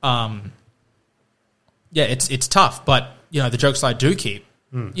 yeah, it's tough. But you know, the jokes I do keep,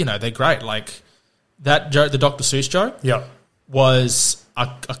 you know, they're great. Like that joke, the Dr. Seuss joke, was a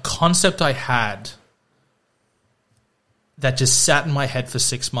concept I had that just sat in my head for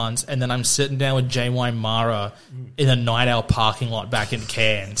 6 months, and then I'm sitting down with J.Y. Mara in a Night Owl parking lot back in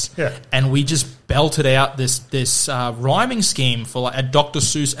Cairns, and we just belted out this rhyming scheme for like a Dr.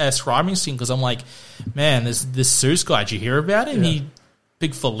 Seuss-esque rhyming scheme, because I'm like, man, this Seuss guy, did you hear about him? He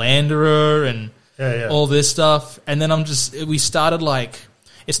big philanderer and all this stuff, and then we started like,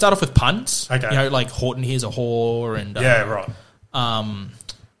 it started off with puns, you know, like Horton here's a whore, and I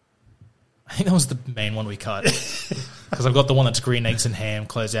think that was the main one we cut. Because I've got the one that's green eggs and ham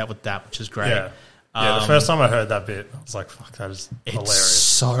closed out with that, which is great. Yeah, the first time I heard that bit, I was like, fuck, that is hilarious. It's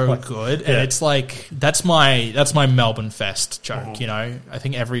so good. And it's like, that's my Melbourne Fest joke, you know? I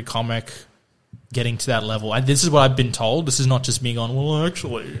think every comic getting to that level, and this is what I've been told, this is not just me going, well,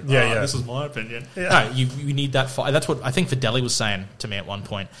 actually, this is my opinion. No, you need that that's what I think Fideli was saying to me at one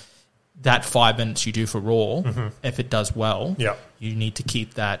point. That 5 minutes you do for Raw, if it does well, you need to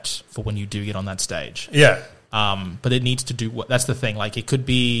keep that for when you do get on that stage. Yeah. But it needs to do that's the thing. Like, it could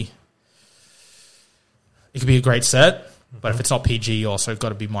be a great set, but if it's not PG, you also got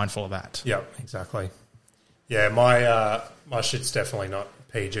to be mindful of that. Yeah, exactly. Yeah, my shit's definitely not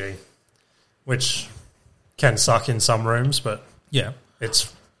PG, which can suck in some rooms, but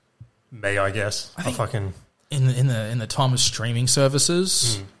it's me, I guess. I fucking in the time of streaming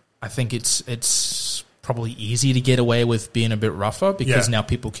services, I think it's probably easy to get away with being a bit rougher because now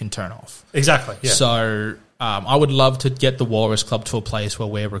people can turn off. Exactly. Yeah. So I would love to get the Walrus Club to a place where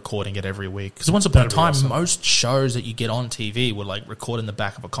we're recording it every week. Because once upon a time, most shows that you get on TV were like recorded in the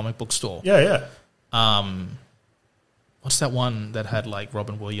back of a comic book store. Yeah, yeah. What's that one that had like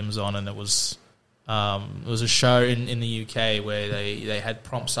Robin Williams on, and it was a show in the UK where they had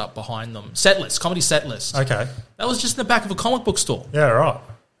prompts up behind them. Comedy set list. Okay. That was just in the back of a comic book store. Yeah, right.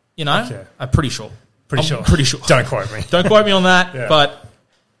 You know? Okay. I'm pretty sure. Pretty sure. Don't quote me. Don't quote me on that, but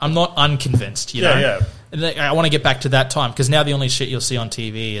I'm not unconvinced, you know? Yeah. And I want to get back to that time, because now the only shit you'll see on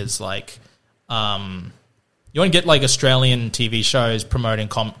TV is like, you want to get like Australian TV shows promoting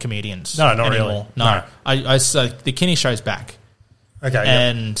comedians. No, not anymore. really. No. I the Kinney show's back. Okay.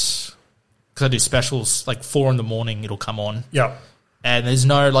 And because I do specials, like 4 a.m, it'll come on. Yeah. And there's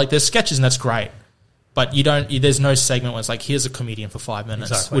sketches, and that's great. But there's no segment where it's like, here's a comedian for 5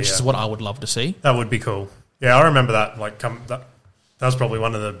 minutes, which is what I would love to see. That would be cool. Yeah, I remember that. Like, that was probably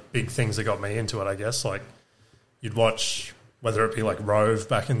one of the big things that got me into it, I guess. Like, you'd watch, whether it be like Rove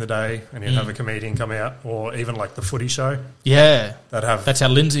back in the day, and you'd have a comedian come out, or even like the Footy Show. Yeah. That's how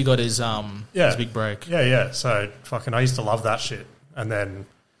Lindsay got his big break. Yeah. So, fucking, I used to love that shit. And then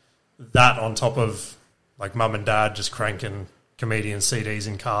that on top of, like, mum and dad just cranking comedian CDs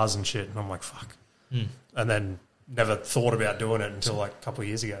in cars and shit. And I'm like, fuck. And then never thought about doing it until like a couple of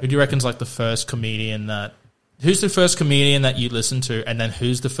years ago. Who do you reckon's like the first comedian who's the first comedian that you listened to, and then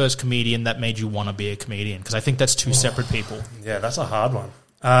who's the first comedian that made you want to be a comedian? Because I think that's two separate people. Yeah, that's a hard one.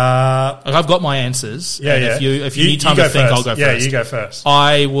 I've got my answers. Yeah. If you need time to think, I'll go first. Yeah, you go first.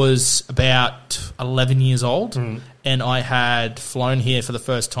 I was about 11 years old, and I had flown here for the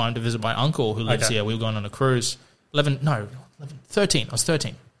first time to visit my uncle who lives here. We were going on a cruise. 13. I was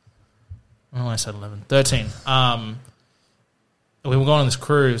 13. Oh, I said 11. 13. We were going on this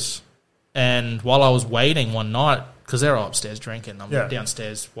cruise, and while I was waiting one night, because they were upstairs drinking, I'm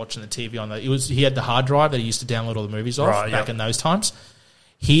downstairs watching the TV on he had the hard drive that he used to download all the movies off back in those times.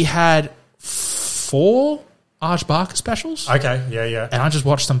 He had 4 Arj Barker specials. Okay, yeah. And I just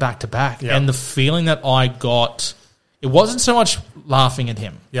watched them back to back. And the feeling that I got, it wasn't so much laughing at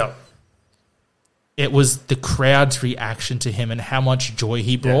him. Yeah. It was the crowd's reaction to him and how much joy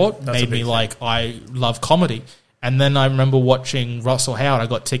he brought made me like, I love comedy. And then I remember watching Russell Howard. I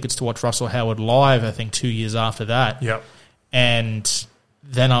got tickets to watch Russell Howard live, I think 2 years after that. Yeah. And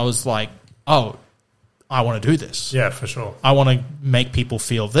then I was like, oh, I want to do this. Yeah, for sure. I want to make people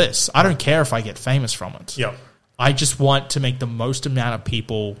feel this. I don't care if I get famous from it. Yeah. I just want to make the most amount of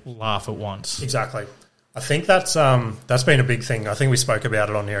people laugh at once. Exactly. I think that's been a big thing. I think we spoke about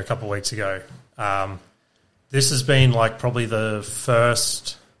it on here a couple of weeks ago. This has been like probably the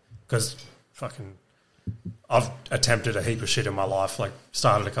first, because fucking I've attempted a heap of shit in my life, like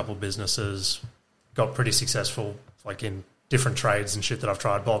started a couple of businesses, got pretty successful like in different trades and shit that I've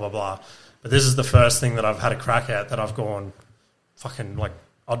tried, blah, blah, blah. But this is the first thing that I've had a crack at that I've gone, fucking like,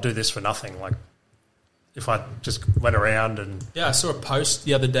 I'll do this for nothing. Like if I just went around and... Yeah, I saw a post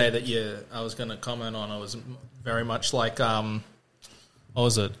the other day that I was going to comment on. I was very much like...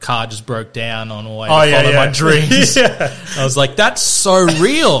 car just broke down on the way to follow my dreams. I was like, that's so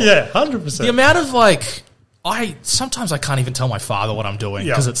real. Yeah, 100%. The amount of like, sometimes I can't even tell my father what I'm doing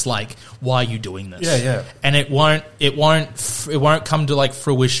because it's like, why are you doing this? Yeah. And it won't come to like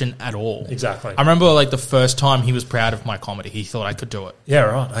fruition at all. Exactly. I remember like the first time he was proud of my comedy. He thought I could do it. Yeah,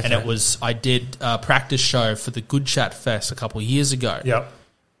 right. Okay. And I did a practice show for the Good Chat Fest a couple of years ago. Yep.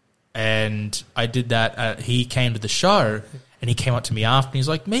 And I did that. He came to the show and he came up to me after and he's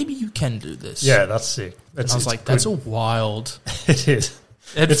like, maybe you can do this. Yeah, that's sick. And I was like, that's a wild. It is.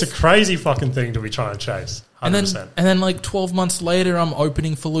 It's a crazy fucking thing to be trying to chase. 100%. And then like 12 months later, I'm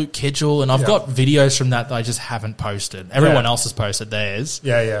opening for Luke Kidgel, and I've got videos from that I just haven't posted. Everyone else has posted theirs.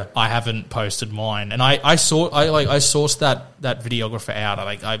 Yeah. I haven't posted mine, and I sourced that videographer out.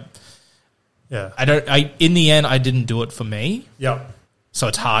 In the end, I didn't do it for me. Yep. So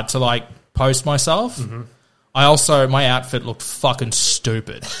it's hard to like post myself. Mm-hmm. My outfit looked fucking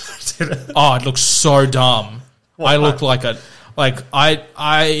stupid. It looked so dumb. I looked like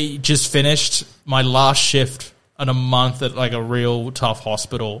I just finished my last shift in a month at like a real tough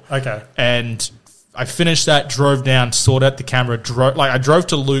hospital. Okay. And I finished that, drove down, sorted out the camera, I drove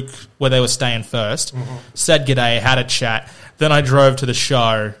to Luke where they were staying first, said g'day, had a chat. Then I drove to the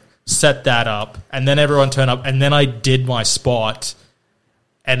show, set that up, and then everyone turned up, and then I did my spot.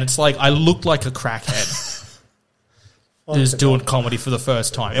 And it's like I looked like a crackhead. Just doing comedy for the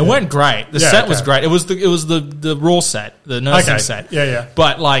first time. It went great. The set was great. It was the raw set, the nursing set. Yeah.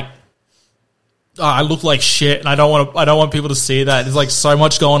 But like, I look like shit, and I don't want people to see that. There's like so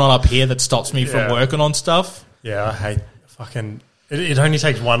much going on up here that stops me from working on stuff. Yeah, I hate fucking. It only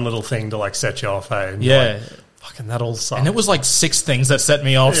takes one little thing to like set you off. Hey, yeah. Fucking that all sucks. And it was like 6 things that set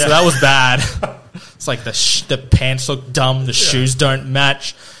me off, so that was bad. It's like the pants look dumb, the shoes don't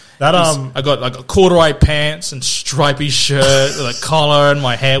match. I got like corduroy pants and stripy shirt with a collar, and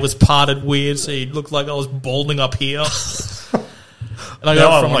my hair was parted weird, so it looked like I was balding up here. And I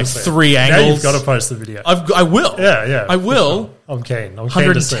got it from like 3 angles. Now you've got to post the video. I will. Yeah. I will. I'm keen.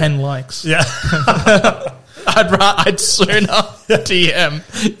 110 likes. Yeah. I'd sooner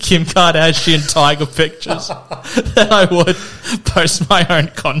DM Kim Kardashian tiger pictures than I would post my own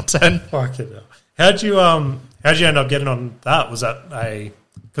content. Fucking hell. How'd you end up getting on that? Was that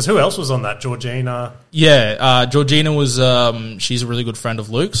because who else was on that? Georgina? Yeah, Georgina was, she's a really good friend of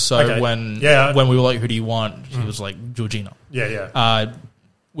Luke's. So when we were like, who do you want? She was like, Georgina. Yeah.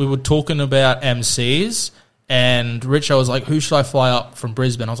 We were talking about MCs, and Richo was like, who should I fly up from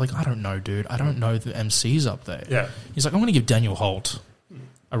Brisbane? I was like, I don't know, dude. I don't know the MCs up there. Yeah. He's like, I'm going to give Daniel Holt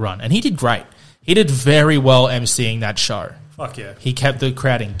a run. And he did great. He did very well MCing that show. Fuck yeah. He kept the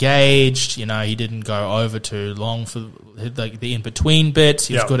crowd engaged. You know, he didn't go over too long for like the in-between bits.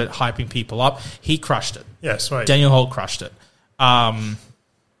 He was good at hyping people up. He crushed it. Yeah, sweet. Daniel Holt crushed it.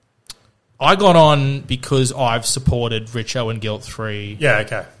 I got on because I've supported Richo and Guilt Free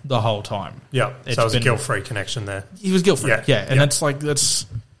the whole time. Yeah, so it was a Guilt Free connection there. He was Guilt Free, and that's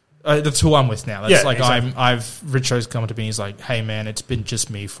who I'm with now. That's exactly. Richo's come to me, he's like, hey man, it's been just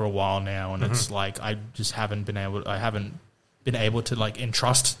me for a while now, and it's like I haven't been able to like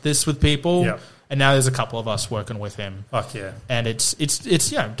entrust this with people. And now there's a couple of us working with him. Fuck yeah. And it's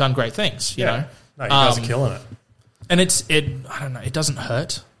done great things, you know. No, you guys are killing it. And I don't know, it doesn't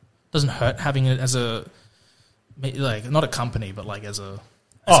hurt. It doesn't hurt having it as a, like, not a company, but like as a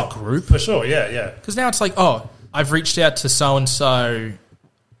group. For sure, yeah. Because now it's like, I've reached out to so-and-so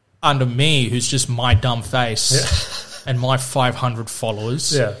under me who's just my dumb face and my 500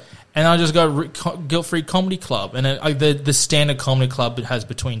 followers. Yeah. And I just go Guilt Free Comedy Club, and the standard comedy club has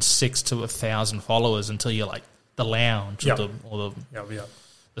between 6 to 1,000 followers until you're like the lounge or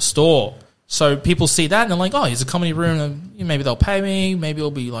the store. So people see that and they're like, oh, here's a comedy room. And maybe they'll pay me. Maybe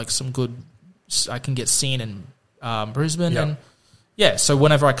it'll be like some good. I can get seen in Brisbane, and so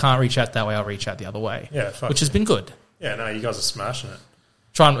whenever I can't reach out that way, I'll reach out the other way. Yeah, which has been good. Yeah, no, you guys are smashing it.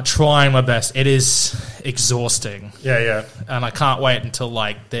 Trying my best. It is exhausting. Yeah. And I can't wait until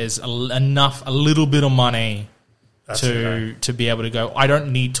like there's a little bit of money to be able to go, I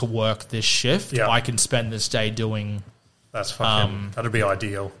don't need to work this shift. Yeah. I can spend this day doing. That's fucking, that'd be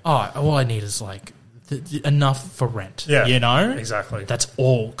ideal. All I need is like enough for rent. Yeah. You know? Exactly. That's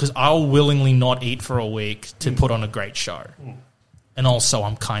all. Because I'll willingly not eat for a week to put on a great show. And also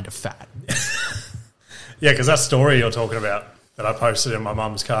I'm kind of fat. Yeah, because that story you're talking about that I posted in my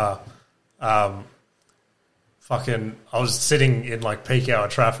mum's car, I was sitting in like peak hour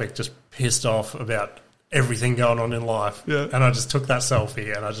traffic just pissed off about everything going on in life. Yeah. And I just took that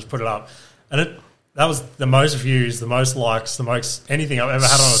selfie and I just put it up. And that was the most views, the most likes, the most anything I've ever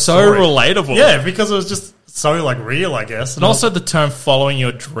had on a So story. relatable. Yeah, because it was just so like real, I guess. And also the term following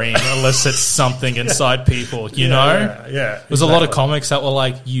your dream elicits something inside people, you know? Yeah. There's a lot of comics that were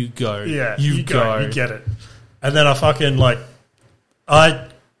like, you go. Yeah, You go. You get it. And then I fucking like, I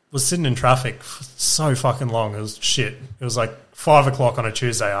was sitting in traffic for so fucking long. It was shit. It was like 5 o'clock on a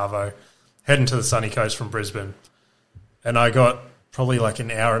Tuesday, Arvo, heading to the sunny coast from Brisbane. And I got probably like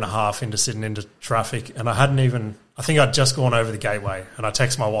an hour and a half into sitting into traffic. And I think I'd just gone over the gateway. And I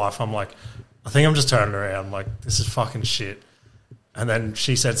text my wife. I'm like, I think I'm just turning around. Like, this is fucking shit. And then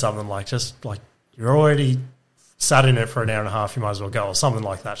she said something like, just like, you're already sat in it for an hour and a half, you might as well go, or something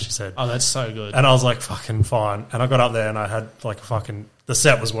like that, she said. Oh, that's so good. And I was like, fucking fine. And I got up there and I had like a fucking, the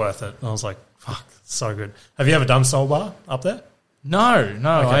set was worth it. And I was like, fuck, so good. Have you ever done Soul Bar up there? No.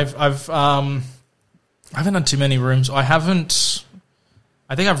 Okay. I haven't done too many rooms. I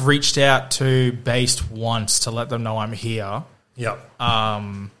think I've reached out to Based once to let them know I'm here. Yep.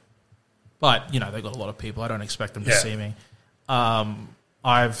 But, you know, they've got a lot of people. I don't expect them to see me.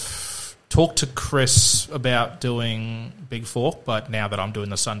 I've talked to Chris about doing Big Fork, but now that I'm doing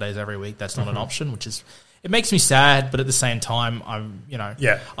the Sundays every week, that's not an option, which is... It makes me sad, but at the same time, I'm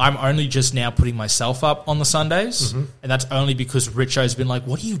only just now putting myself up on the Sundays, and that's only because Richo's been like,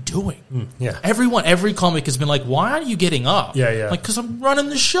 what are you doing? Every comic has been like, why aren't you getting up? Like, because I'm running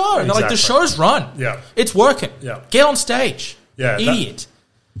the show. And they're like, the show's run. It's working. Get on stage. Idiot.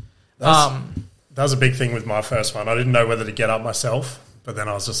 That was a big thing with my first one. I didn't know whether to get up myself, but then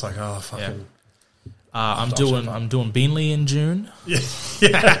I was just like, oh, fucking... I'm doing Beanley in June.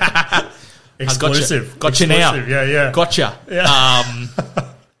 Exclusive. Gotcha now. Yeah. Gotcha. Yeah.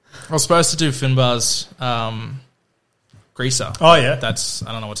 I was supposed to do Finbar's Greaser. Oh, yeah.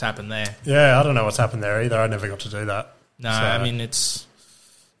 I don't know what's happened there. Yeah, I don't know what's happened there either. I never got to do that. No, I mean, it's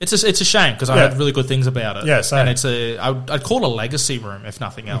a shame because I heard really good things about it. Yeah, same. And I'd call it a legacy room, if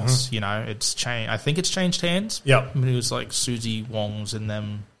nothing else. You know, it's changed. I think it's changed hands. Yep. I mean, it was like Susie Wong's in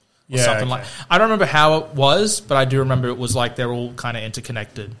them. Or something like. I don't remember how it was, but I do remember it was like they're all kind of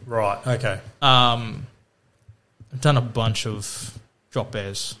interconnected. Right. Okay. I've done a bunch of drop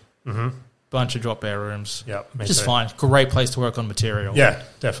bears. Bunch of drop bear rooms. Yep. Which is fine. Great place to work on material. Yeah,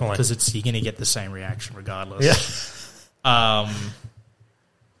 definitely. Because you're going to get the same reaction regardless. Yeah.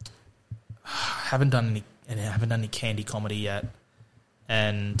 Haven't done any candy comedy yet,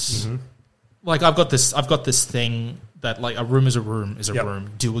 and like I've got this thing that like a room is a room.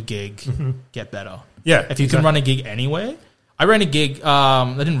 Do a gig, get better. Yeah, if you can run a gig anywhere. I ran a gig.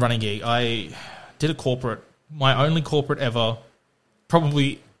 I didn't run a gig. I did a corporate. My only corporate ever,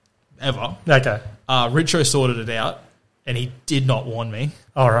 probably ever. Okay. Richo sorted it out, and he did not warn me.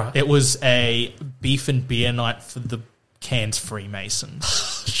 All right. It was a beef and beer night for the Cairns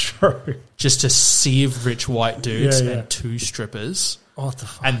Freemasons. True. Just a sea of rich white dudes and 2 strippers. What the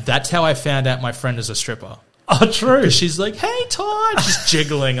fuck? And that's how I found out my friend is a stripper. Oh, true. She's like, hey, Todd. She's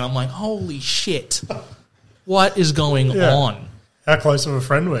jiggling. I'm like, holy shit. What is going on? How close of a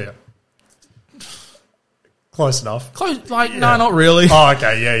friend were you? Close enough. No, not really. Oh,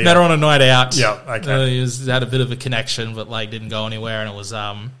 okay. Yeah. Met her on a night out. Yeah, okay. Had a bit of a connection, but like didn't go anywhere. And it was,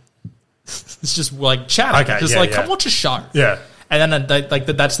 it's just like chatting. Okay, just come watch a show. Yeah. And then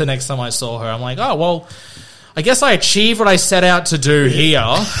that's the next time I saw her. I'm like, oh, well, I guess I achieved what I set out to do here.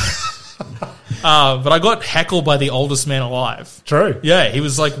 But I got heckled by the oldest man alive. True. Yeah, he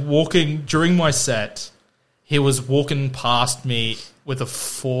was like walking during my set. He was walking past me with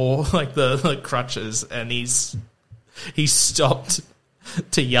the crutches, and he stopped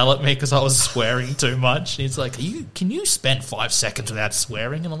to yell at me because I was swearing too much. And he's like, can you spend 5 seconds without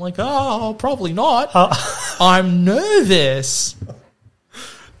swearing? And I'm like, oh, probably not. I'm nervous.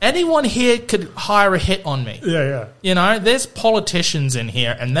 Anyone here could hire a hit on me. Yeah. You know, there's politicians in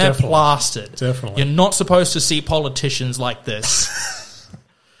here, and they're plastered. Definitely. You're not supposed to see politicians like this.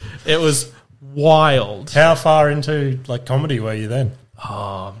 It was wild. How far into like comedy were you then?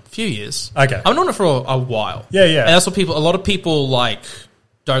 A few years. Okay. I've known it for a while. Yeah. And that's what a lot of people like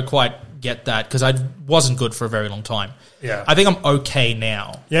don't quite get that because I wasn't good for a very long time. Yeah. I think I'm okay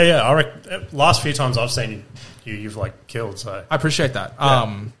now. Yeah. I reckon last few times I've seen you've like killed. So I appreciate that.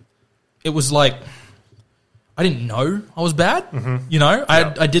 Yeah. It was like I didn't know I was bad. You know,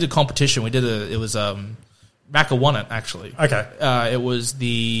 I did a competition. It was Macca won it actually. Okay. It was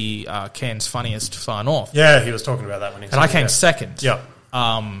the Cairns Funniest Far North. Yeah, he was talking about that when he. And I came second. Yeah.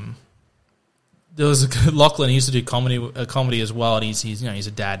 There was Lachlan. He used to do comedy as well, and he's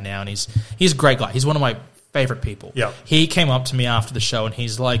a dad now, and he's a great guy. He's one of my favorite people. Yeah. He came up to me after the show and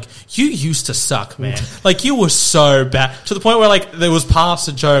he's like, "You used to suck, man. Like, you were so bad." To the point where, like, there was past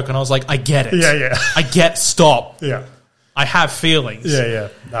a joke and I was like, "I get it. Yeah. Stop. Yeah. I have feelings." Yeah.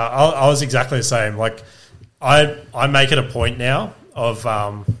 No, I was exactly the same. Like, I make it a point now of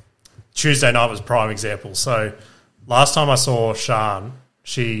Tuesday night was prime example. So last time I saw Sian,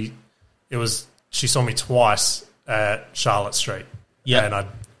 she saw me twice at Charlotte Street. Yeah. And I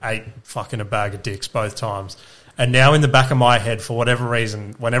ate fucking a bag of dicks both times. And now in the back of my head, for whatever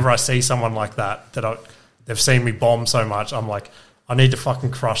reason, whenever I see someone like that they've seen me bomb so much, I'm like, I need to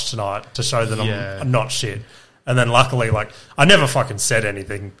fucking crush tonight to show that I'm not shit. And then luckily, like, I never fucking said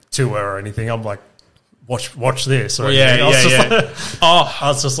anything to her or anything. I'm like, watch this. Or I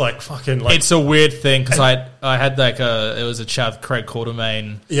was just like, fucking. Like, it's a weird thing because I had like it was a chat with Craig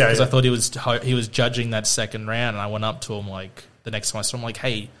Quartermain because I thought he was judging that second round, and I went up to him like the next time I saw him, like,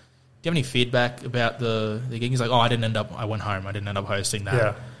 "Hey, do you have any feedback about the gig?" He's like, "Oh, I went home. I didn't end up hosting that." Yeah.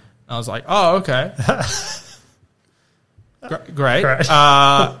 And I was like, "Oh, okay, great."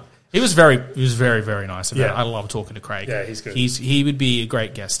 He was very, very nice about it. I love talking to Craig. Yeah, he's good. He would be a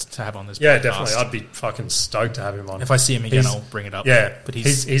great guest to have on this podcast. Yeah, definitely. I'd be fucking stoked to have him on. If I see him again, I'll bring it up. Yeah, but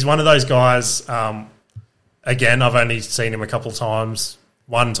he's one of those guys. Again, I've only seen him a couple of times.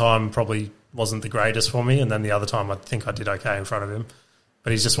 One time probably wasn't the greatest for me, and then the other time I think I did okay in front of him.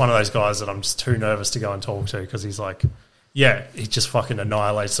 But he's just one of those guys that I'm just too nervous to go and talk to because he's like, he just fucking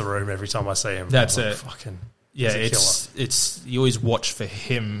annihilates the room every time I see him. That's like, it. Fucking. Yeah, it's you always watch for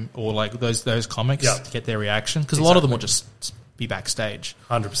him or like those comics to get their reaction because a lot of them will just be backstage.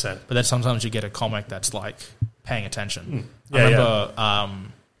 100%. But then sometimes you get a comic that's like paying attention. I remember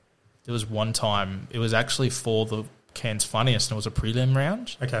there was one time, it was actually for the Cairns Funniest and it was a prelim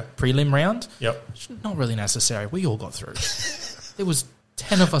round. Okay. Prelim round. Yep. Which is not really necessary. We all got through. There was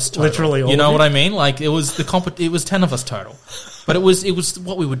 10 of us total. Literally all You know of what I mean? Like it was it was 10 of us total. But it was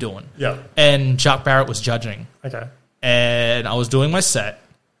what we were doing. Yeah. And Chuck Barrett was judging. Okay. And I was doing my set,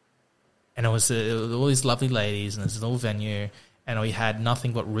 and it was all these lovely ladies in this little venue, and we had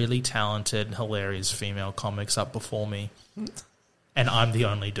nothing but really talented, hilarious female comics up before me, and I'm the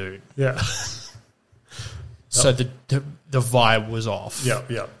only dude. Yeah. So the vibe was off.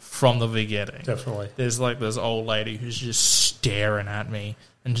 Yeah. From the beginning. Definitely. There's like this old lady who's just staring at me,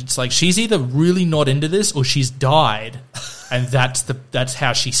 and it's like she's either really not into this or she's died, and that's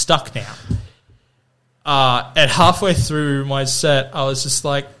how she's stuck now. And halfway through my set, I was just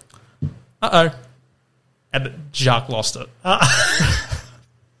like, "Uh-oh," and Jacques lost it up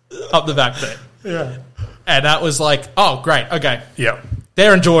the back there. Yeah. And that was like, "Oh, great, okay." Yeah.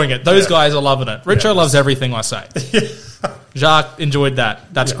 They're enjoying it. Those guys are loving it. Richo loves everything I say. Jacques enjoyed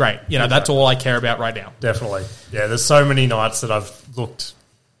that. That's great. You know, that's all I care about right now. Definitely. Yeah, there's so many nights that I've looked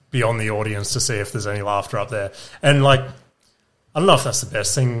beyond the audience to see if there's any laughter up there. And, like, I don't know if that's the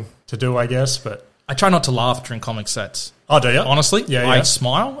best thing to do, I guess, but... I try not to laugh during comic sets. Oh, do you? Honestly, I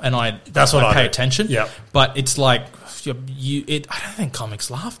smile and I pay attention. Yeah. But it's like, I don't think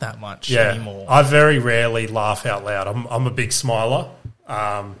comics laugh that much anymore. I very rarely laugh out loud. I'm a big smiler.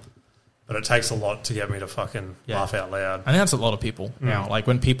 But it takes a lot to get me to fucking laugh out loud. I think that's a lot of people now. Like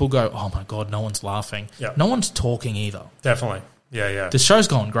when people go, "Oh my God, no one's laughing." No one's talking either. Definitely. Yeah. The show's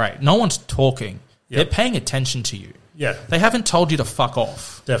going great. No one's talking. Yep. They're paying attention to you. Yeah. They haven't told you to fuck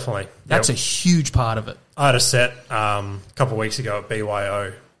off. Definitely. That's a huge part of it. I had a set a couple of weeks ago at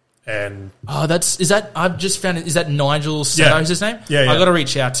BYO. And I've just found it. Is that Nigel Seto, is his name? Yeah. I got to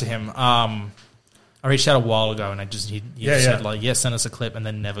reach out to him. I reached out a while ago, and he just said like, send us a clip, and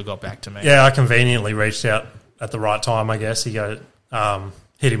then never got back to me. Yeah, I conveniently reached out at the right time, I guess. He goes,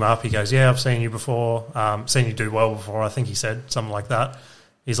 hit him up. He goes, "Yeah, I've seen you before. Seen you do well before." I think he said something like that.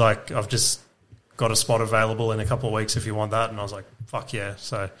 He's like, "I've just got a spot available in a couple of weeks if you want that." And I was like, "Fuck yeah!"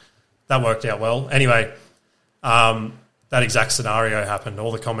 So that worked out well. Anyway, that exact scenario happened.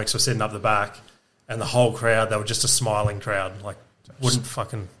 All the comics were sitting up the back, and the whole crowd, they were just a smiling crowd, like. Wouldn't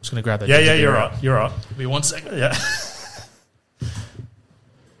fucking... Just going to grab that. Yeah, you're right. You're right. Give me 1 second. Yeah.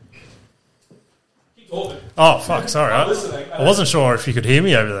 Keep talking. Oh, fuck, sorry. I wasn't sure if you could hear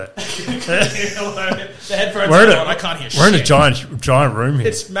me over there. The headphones are on. I can't hear shit. We're in a giant room here.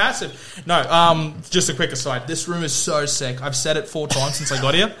 It's massive. No, just a quick aside. This room is so sick. I've said it 4 times since I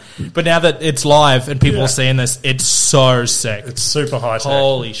got here. But now that it's live and people are seeing this, it's so sick. It's super high tech.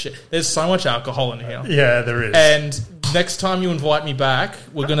 Holy shit. There's so much alcohol in here. Yeah, there is. And... next time you invite me back,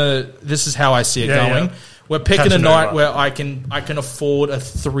 this is how I see it going. Yeah. We're picking a night where I can afford a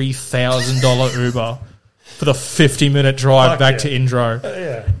 $3,000 Uber for the 50-minute drive back to Indro.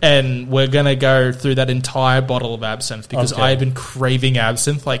 And we're going to go through that entire bottle of absinthe because I have been craving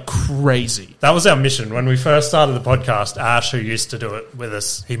absinthe like crazy. That was our mission. When we first started the podcast, Ash, who used to do it with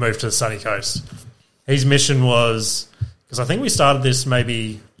us, he moved to the sunny coast. His mission was, because I think we started this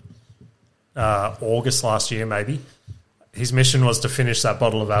maybe August last year, maybe. His mission was to finish that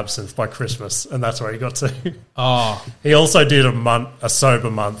bottle of absinthe by Christmas, and that's where he got to. Oh. He also did a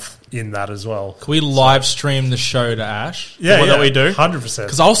sober month in that as well. Can we live stream the show to Ash? Yeah, that we do? 100%.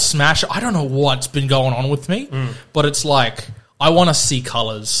 Because I'll smash it. I don't know what's been going on with me, but it's like I want to see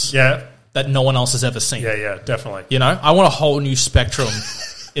colours that no one else has ever seen. Yeah, definitely. You know, I want a whole new spectrum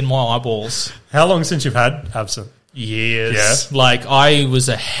in my eyeballs. How long since you've had absinthe? Years. Yeah. Like, I was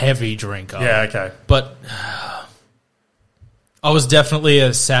a heavy drinker. Yeah, okay. But I was definitely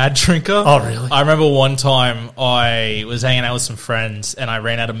a sad drinker. Oh, really? I remember one time I was hanging out with some friends and I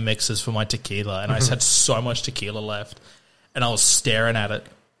ran out of mixers for my tequila and I just had so much tequila left and I was staring at it.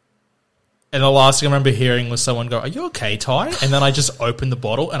 And the last thing I remember hearing was someone go, "Are you okay, Ty?" And then I just opened the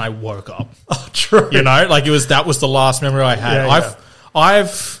bottle and I woke up. Oh, true. You know, like that was the last memory I had.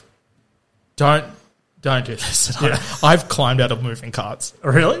 Don't do this. Yeah. I've climbed out of moving carts.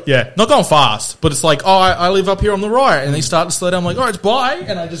 Really? Yeah. Not going fast, but it's like, I live up here on the right. And they start to slow down. I'm like, all right, it's bye.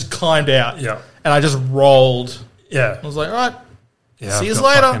 And I just climbed out. Yeah. And I just rolled. Yeah. I was like, all right, yeah, see you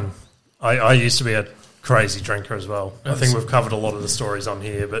later. I used to be a crazy drinker as well. I think we've covered a lot of the stories on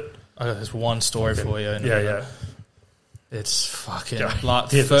here, but I got this one story for you. Yeah. It's fucking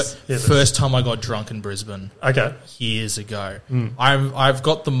Hear first time I got drunk in Brisbane. Okay. Years ago. I've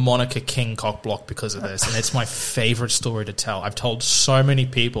got the moniker King Cockblock because of this, and it's my favourite story to tell. I've told so many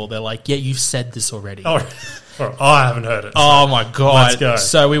people, they're like, yeah, you've said this already. Oh, I haven't heard it. Oh, my God. Let's go.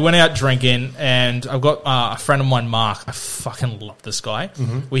 So we went out drinking, and I've got a friend of mine, Mark. I fucking love this guy.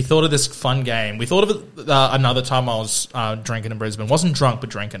 We thought of this fun game. We thought of it another time I was drinking in Brisbane. Wasn't drunk, but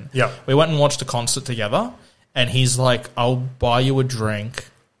drinking. Yeah. We went and watched a concert together. And he's like, I'll buy you a drink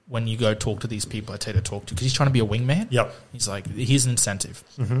when you go talk to these people I tell you to talk to. Because he's trying to be a wingman. Yep. He's like, here's an incentive.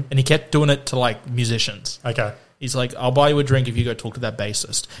 And he kept doing it to, like, musicians. Okay. He's like, I'll buy you a drink if you go talk to that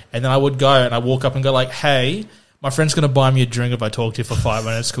bassist. And then I would go and I walk up and go like, hey, my friend's going to buy me a drink if I talk to you for 5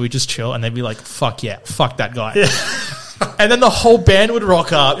 minutes. Can we just chill? And they'd be like, fuck yeah, fuck that guy. Yeah. And then the whole band would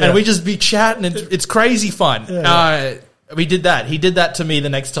rock up and we'd just be chatting. And it's crazy fun. Yeah. We did that. He did that to me the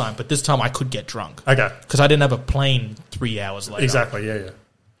next time, but this time I could get drunk. Okay. Because I didn't have a plane 3 hours later. Exactly, yeah.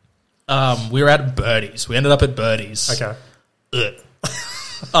 We were at Birdie's. We ended up at Birdie's. Okay.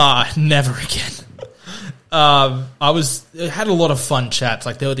 Never again. I had a lot of fun chats.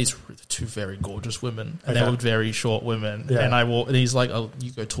 Like, there were these two very gorgeous women, and they were very short women. Yeah. And he's like, "Oh,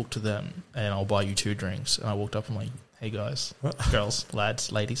 you go talk to them, and I'll buy you 2 drinks." And I walked up and I'm like, "Hey guys, girls,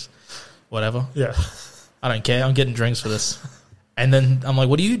 lads, ladies, whatever. Yeah. I don't care. I'm getting drinks for this." And then I'm like,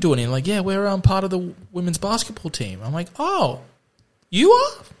 "What are you doing?" And he's like, "Yeah, we're part of the women's basketball team." I'm like, "Oh, you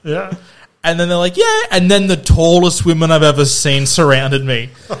are?" Yeah. And then they're like, "Yeah." And then the tallest women I've ever seen surrounded me.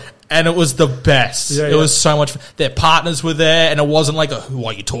 And it was the best. Yeah, it was so much fun. Their partners were there, and it wasn't like, who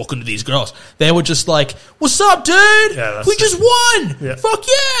are you talking to these girls? They were just like, "What's up, dude? Yeah, we just won. Yeah. Fuck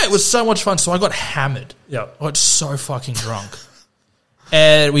yeah." It was so much fun. So I got hammered. Yeah. I got so fucking drunk.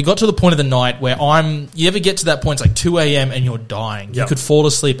 And we got to the point of the night where you ever get to that point, it's like 2 a.m. and you're dying. You could fall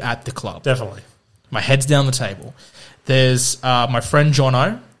asleep at the club. Definitely. My head's down the table. There's my friend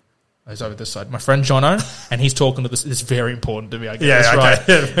Jono. He's over this side. My friend Jono, and he's talking to this. It's very important to me, I guess. Yeah, right.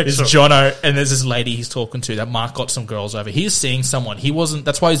 Okay. It's Jono, and there's this lady he's talking to that Mark got some girls over. He's seeing someone. He wasn't.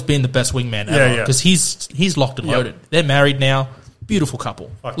 That's why he's been the best wingman ever. Because he's locked and loaded. They're married now. Beautiful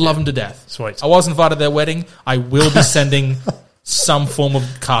couple. Love them to death. Sweet. I was invited to their wedding. I will be sending some form of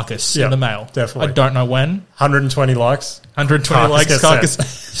carcass in the mail. Definitely. I don't know when. 120 likes. 120 likes. Carcass.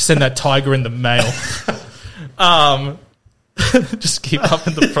 Send that tiger in the mail. Just keep up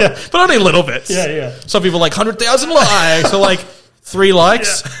in the front. But only little bits. Yeah. Some people like 100,000 likes or like 3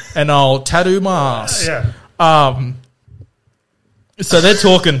 likes and I'll tattoo my ass. Yeah. So they're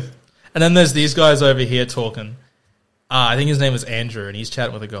talking. And then there's these guys over here talking. I think his name is Andrew, and he's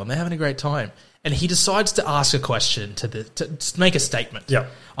chatting with a girl, and they're having a great time. And he decides to ask a question to make a statement. Yeah.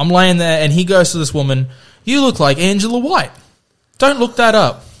 I'm laying there, and he goes to this woman, "You look like Angela White. Don't look that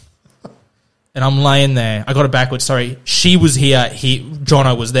up." And I'm laying there. I got it backwards. Sorry. She was here.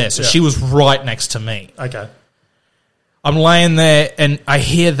 Jono was there. So she was right next to me. Okay. I'm laying there, and I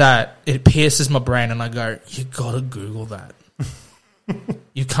hear that. It pierces my brain, and I go, "You got to Google that.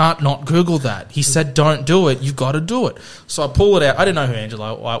 You can't not Google that." He said, "Don't do it. You got to do it." So I pull it out. I didn't know who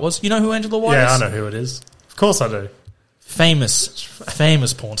Angela White was. You know who Angela White is? Yeah, I know who it is. Of course I do. Famous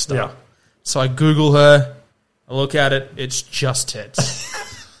porn star. Yeah. So I Google her. I look at it. It's just tits.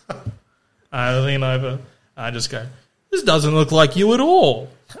 I lean over. I just go, this doesn't look like you at all.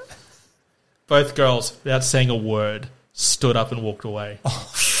 Both girls, without saying a word, stood up and walked away.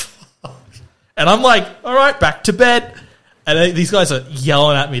 And I'm like, all right, back to bed. And these guys are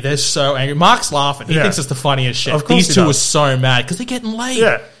yelling at me. They're so angry. Mark's laughing. He thinks it's the funniest shit. Of course These two are so mad because they're getting laid.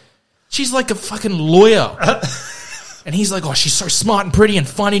 Yeah. She's like a fucking lawyer. And he's like, oh, she's so smart and pretty and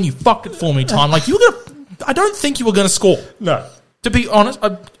funny and you fucked it for me, Tom. Like, I don't think you were going to score. No. To be honest,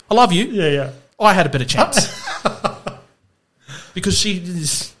 I love you. Yeah. I had a better chance. Because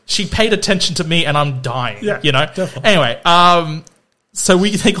she paid attention to me and I'm dying. Yeah, you know? definitely. Anyway, so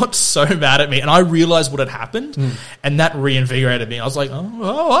they got so mad at me and I realized what had happened and that reinvigorated me. I was like,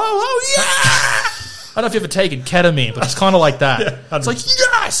 oh, yeah! I don't know if you've ever taken ketamine, but it's kind of like that. Yeah, it's like,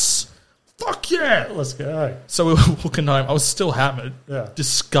 yes! Fuck yeah! Let's go. So we were walking home. I was still hammered. Yeah.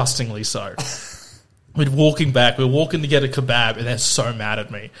 Disgustingly so. We're walking back. We're walking to get a kebab and they're so mad at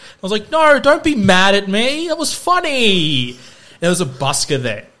me. I was like, no, don't be mad at me. That was funny. There was a busker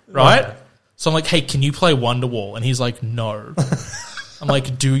there, right? Okay. So I'm like, hey, can you play Wonderwall? And he's like, no. I'm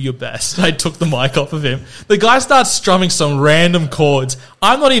like, do your best. I took the mic off of him. The guy starts strumming some random chords.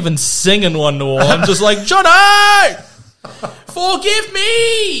 I'm not even singing Wonderwall. I'm just like, Johnny, forgive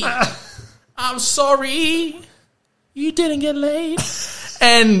me. I'm sorry. You didn't get laid.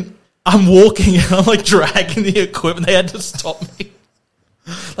 And I'm walking and I'm like dragging the equipment. They had to stop me.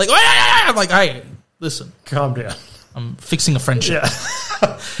 Like, I'm like, hey, listen. Calm down. I'm fixing a friendship.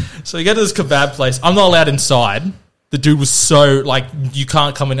 Yeah. So you get to this kebab place. I'm not allowed inside. The dude was so like, you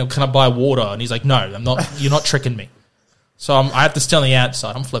can't come in. Can I buy water? And he's like, no, I'm not. You're not tricking me. So I have to stay on the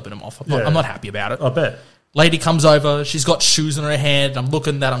outside. I'm flipping him off. I'm not happy about it. I bet. Lady comes over. She's got shoes in her hand. I'm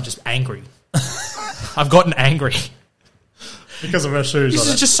looking at that. I'm just angry. I've gotten angry. Because of her shoes. This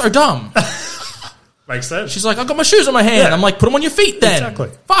is just so dumb. Makes sense. She's like, I've got my shoes on my hand. Yeah. I'm like, put them on your feet then. Exactly.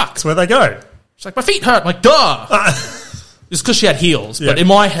 Fuck. That's where they go. She's like, my feet hurt. I'm like, duh. It's because she had heels. But in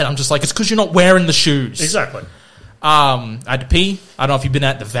my head, I'm just like, it's because you're not wearing the shoes. Exactly. I had to pee. I don't know if you've been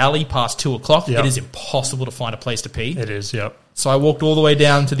at the Valley past 2 o'clock. Yep. It is impossible to find a place to pee. It is, yep. So I walked all the way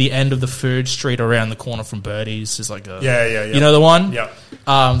down to the end of the food street around the corner from Birdie's. There's like a... Yeah. You know the one? Yep.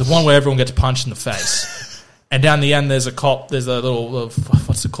 The one where everyone gets punched in the face. And down the end, there's a cop. There's a little...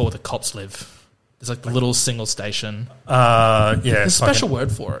 what's it called where the cops live? There's like the little single station. Yeah. There's a special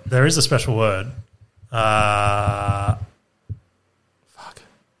word for it. There is a special word. Fuck.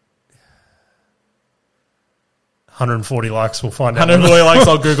 140 likes, we'll find out. 140 likes,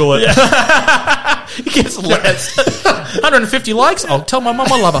 I'll Google it. It gets less. 150 likes, I'll tell my mum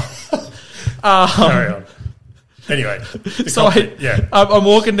I love her. Carry on. Anyway. So I'm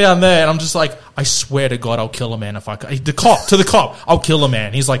walking down there and I'm just like, I swear to God, I'll kill a man if I can. To the cop, I'll kill a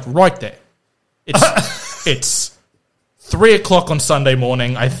man. He's like, right there. It's 3 o'clock on Sunday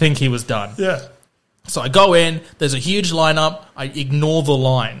morning. I think he was done. Yeah. So I go in, there's a huge lineup. I ignore the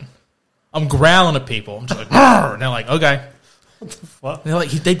line. I'm growling at people. I'm just like, "Arr!" And they're like, okay. What the fuck? They're like,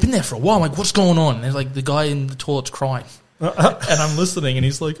 they've been there for a while. I'm like, what's going on? And they're like, the guy in the toilet's crying. And I'm listening, and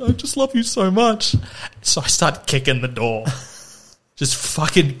he's like, I just love you so much. So I start kicking the door. Just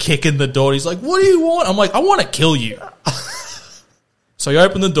fucking kicking the door. He's like, what do you want? I'm like, I want to kill you. So he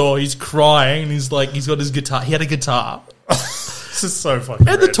opened the door. He's crying, and he's like, he's got his guitar. He had a guitar. This is so fucking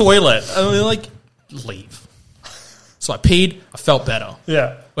In the toilet. And they're like, leave. So I peed. I felt better.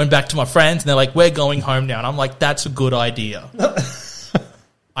 Yeah. Went back to my friends, and they're like, we're going home now. And I'm like, that's a good idea.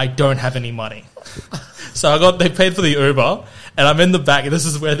 I don't have any money. So they paid for the Uber, and I'm in the back. And this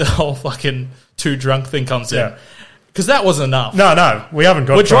is where the whole fucking too drunk thing comes in. Because that wasn't enough. No, we haven't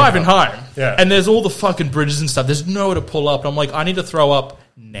got. We're driving home. Yeah. And there's all the fucking bridges and stuff. There's nowhere to pull up. And I'm like, I need to throw up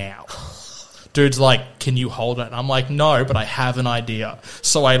now. Dude's like, can you hold it? And I'm like, no, but I have an idea.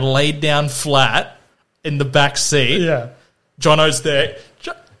 So I laid down flat in the back seat. Yeah. Jono's there.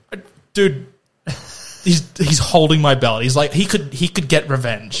 Dude, he's holding my belt. He's like, he could get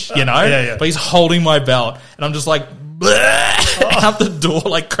revenge, you know? Yeah. But he's holding my belt. And I'm just like, out the door,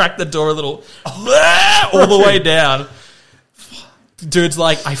 like crack the door a little, all the way down. Dude's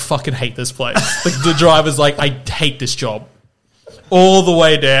like, I fucking hate this place. The driver's like, I hate this job. All the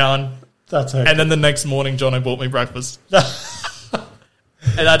way down. That's okay. And then the next morning, Jono bought me breakfast.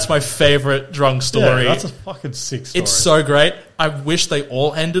 And that's my favourite drunk story. Yeah, that's a fucking sick story. It's so great. I wish they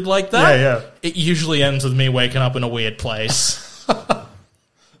all ended like that. Yeah. It usually ends with me waking up in a weird place.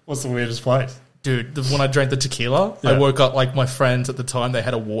 What's the weirdest place? Dude, when I drank the tequila, I woke up like my friends at the time, they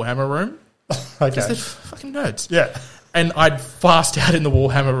had a Warhammer room. Okay. They're fucking nerds. Yeah. And I'd fast out in the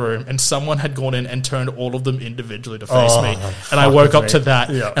Warhammer room, and someone had gone in and turned all of them individually to face me. And I woke up to that,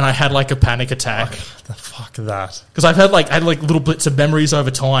 and I had like a panic attack. The fuck that. Because I had like little bits of memories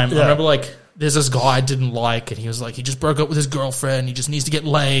over time. I remember like there's this guy I didn't like, and he was like, he just broke up with his girlfriend. He just needs to get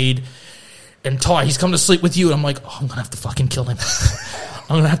laid. And Ty, he's come to sleep with you. And I'm like, oh, I'm going to have to fucking kill him.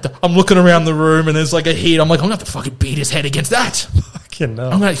 I'm looking around the room, and there's like a heat. I'm like, I'm going to have to fucking beat his head against that. Fucking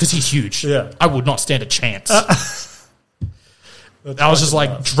no. Because he's huge. Yeah. I would not stand a chance. I was just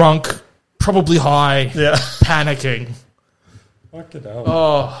like drunk, probably high, panicking. Fucking hell.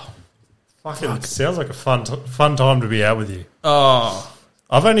 Oh. Fucking sounds like a fun time to be out with you. Oh.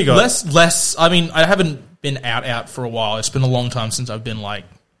 I've only got... Less, I mean, I haven't been out for a while. It's been a long time since I've been like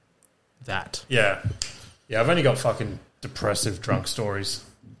that. Yeah. Yeah, I've only got fucking depressive drunk stories.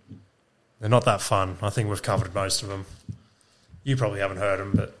 They're not that fun. I think we've covered most of them. You probably haven't heard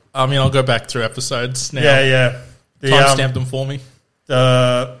them, but... I mean, I'll go back through episodes now. Yeah. Timestamp them for me.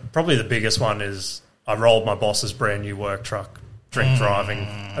 Probably the biggest one is I rolled my boss's brand new work truck, drink driving,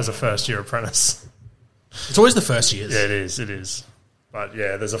 as a first-year apprentice. It's always the first years. Yeah, it is. But,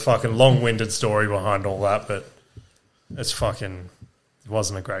 yeah, there's a fucking long-winded story behind all that, but it's fucking... It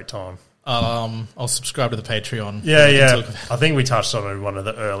wasn't a great time. I'll subscribe to the Patreon. Yeah. I think we touched on it in one of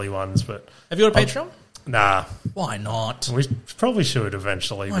the early ones, but... Have you got a Patreon? Nah. Why not? We probably should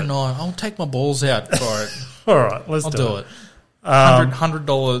eventually. Why not? I'll take my balls out for it. All right, let's do it.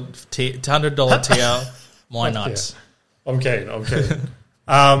 $100 tier. Why not? Yeah. I'm keen.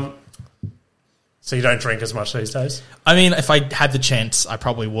 So you don't drink as much these days? I mean, if I had the chance, I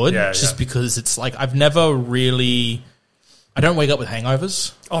probably would. Because it's like I've never really... I don't wake up with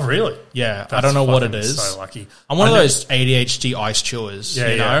hangovers. Oh, really? Yeah, That's I don't know what it is. So lucky. I'm one of those ADHD ice chewers,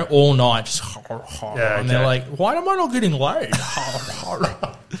 you know, all night. Just and they're like, why am I not getting laid?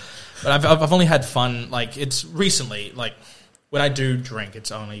 But I've only had fun, like, it's recently, like, when I do drink,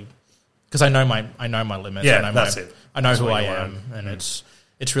 it's only because I know my limits. Yeah, that's it. I know who I am, and it's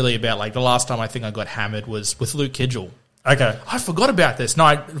really about, like, the last time I think I got hammered was with Luke Kidgel. Okay. I forgot about this. No,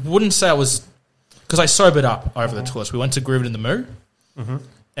 I wouldn't say I was... Because I sobered up over the tour. So we went to Groovin' in the Moo,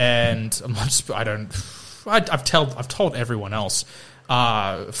 and I've told everyone else.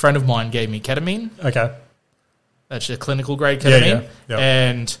 A friend of mine gave me ketamine. Okay, that's a clinical grade ketamine,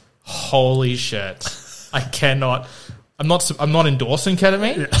 and holy shit, I cannot. I'm not endorsing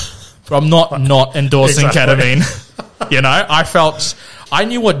ketamine, but I'm not endorsing ketamine. You know, I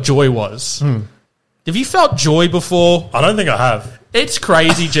knew what joy was. Have you felt joy before? I don't think I have. It's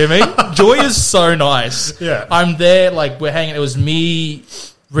crazy, Jimmy. Joy is so nice. Yeah. I'm there, like, we're hanging. It was me,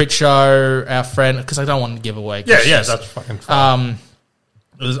 Richo, our friend, because I don't want to give away. Yeah, that's fucking fun.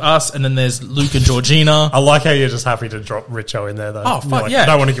 It was us, and then there's Luke and Georgina. I like how you're just happy to drop Richo in there, though. Oh, fuck, I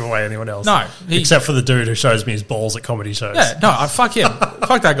don't want to give away anyone else. No. Except for the dude who shows me his balls at comedy shows. Yeah, no, fuck him.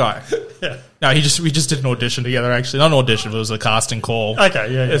 Fuck that guy. Yeah. No, we just did an audition together, actually. Not an audition, but it was a casting call.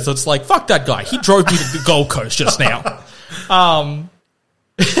 Okay, yeah. So it's like, fuck that guy. He drove me to the Gold Coast just now. I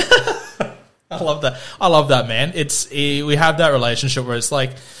love that, man. We have that relationship where it's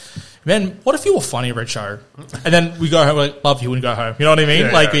like, man, what if you were funny, Richo? And then we go home, we're like, love you when we go home. You know what I mean?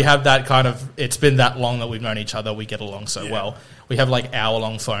 Yeah, we have that kind of, it's been that long that we've known each other. We get along so well. We have like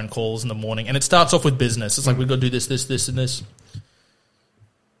hour-long phone calls in the morning, and it starts off with business. It's like, we've got to do this, and this.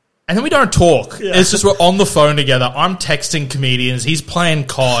 And then we don't talk. Yeah. It's just we're on the phone together. I'm texting comedians. He's playing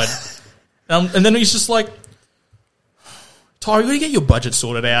COD. And then he's just like, Ty, you got to get your budget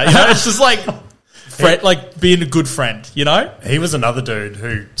sorted out. You know, it's just like... like being a good friend, you know? He was another dude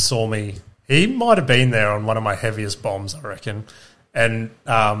who saw me. He might have been there on one of my heaviest bombs, I reckon. And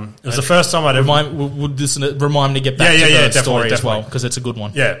it was the first time I'd ever... Would this remind me to get back to the story as well, because it's a good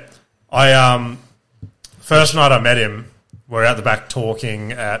one. Yeah. First night I met him, we're out the back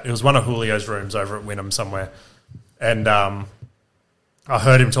talking at... It was one of Julio's rooms over at Wynnum somewhere. And I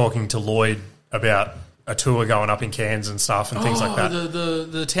heard him talking to Lloyd about... a tour going up in Cairns and stuff and things like that.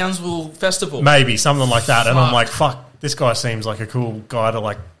 The Townsville Festival. Maybe, something like that. And I'm like, fuck, this guy seems like a cool guy to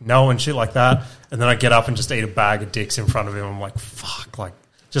like know and shit like that. And then I get up and just eat a bag of dicks in front of him. I'm like, fuck, like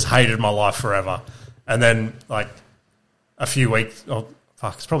just hated my life forever. And then like a few weeks,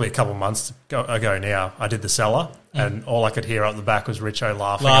 it's probably a couple of months ago now, I did the Cellar and all I could hear up the back was Richo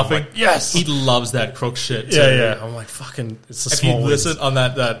laughing. I'm like, yes! He loves that crook shit too. Yeah. I'm like, fucking, it's a small... If you listen on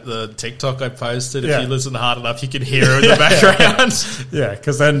the TikTok I posted, if you listen hard enough, you can hear it in the background. Yeah,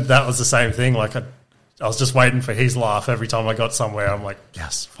 because then that was the same thing. Like, I was just waiting for his laugh every time I got somewhere. I'm like,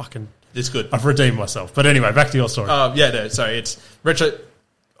 yes, fucking... It's good. I've redeemed myself. But anyway, back to your story. It's Richo...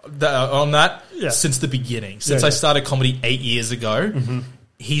 on that, since the beginning. Since I started comedy 8 years ago... Mm-hmm.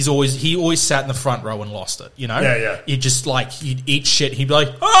 He always sat in the front row and lost it, you know? Yeah. He'd just like, he'd eat shit. He'd be like,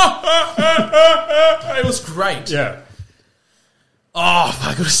 it was great. Yeah. Oh,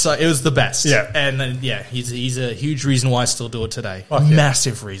 fuck, it was the best. Yeah. And he's a huge reason why I still do it today. Fuck yeah.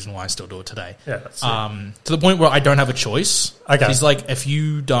 Massive reason why I still do it today. Yeah, that's it. To the point where I don't have a choice. Okay. He's like, if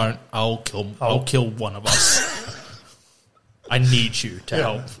you don't, I'll kill one of us. I need you to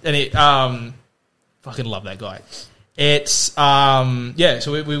help. And fucking love that guy. It's so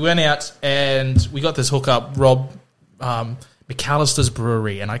we went out and we got this hookup, Rob McAllister's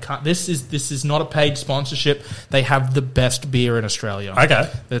Brewery, and I can't. This is not a paid sponsorship. They have the best beer in Australia.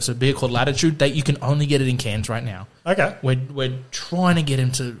 Okay, it's a beer called Latitude. That you can only get it in cans right now. Okay, we're trying to get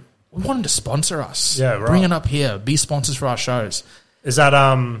him to. We want him to sponsor us. Yeah, right. Bring it up here. Be sponsors for our shows. Is that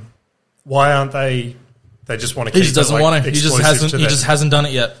why aren't they? They just want to. He just doesn't want to. He just hasn't. He just hasn't done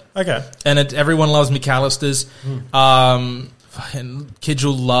it yet. Okay, and everyone loves McAllister's.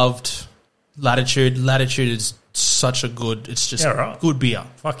 Kidgel loved Latitude. Latitude is such a good. It's just good beer.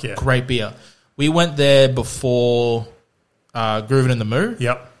 Fuck yeah, great beer. We went there before Groovin' in the Moo.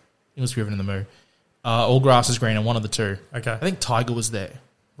 Yep, it was Groovin' in the Moo. All Grass is Green, and one of the two. Okay, I think Tiger was there.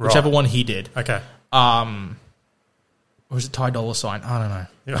 Right. Whichever one he did. Okay. Or was it Ty Dolla $ign? I don't know.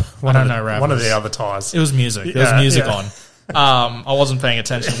 Yeah, I don't know rappers. One of the other Ties. It was music. There was music on. I wasn't paying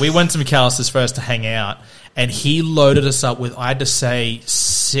attention. We went to McAllister's first to hang out, and he loaded us up with, I had to say,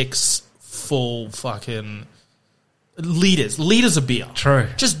 6 full fucking liters of beer. True.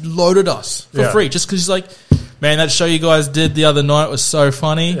 Just loaded us for free, just because he's like, man, that show you guys did the other night was so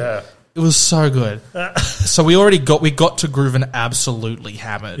funny. Yeah. It was so good. So we got to Groovin' absolutely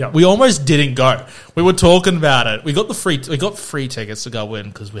hammered. Yep. We almost didn't go. We were talking about it. We got free tickets to go in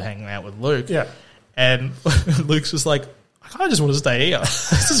because we're hanging out with Luke. Yeah. And Luke's just like, I kind of just want to stay here.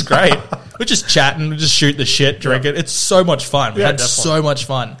 This is great. We're just chatting, we just shoot the shit, drinking. It's so much fun. We had so much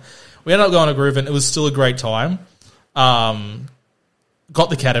fun. We ended up going to Groovin'. It was still a great time. Got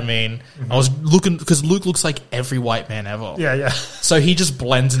the ketamine. I was looking because Luke looks like every white man ever. Yeah, yeah. So he just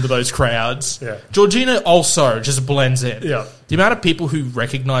blends into those crowds. Yeah. Georgina also just blends in. Yeah. The amount of people who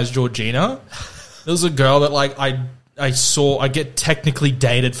recognize Georgina. There was a girl that like I saw. I get technically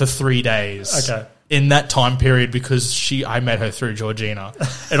dated for 3 days. Okay. In that time period because I met her through Georgina,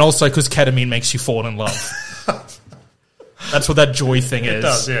 and also because ketamine makes you fall in love. That's what that joy thing is. It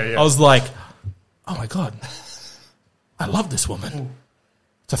does. Yeah, yeah. I was like, oh my god, I love this woman.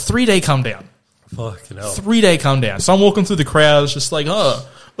 It's a 3-day come down. Fucking hell. 3-day come down. So I'm walking through the crowd, it's just like, like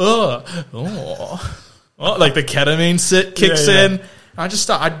the ketamine kicks in. I just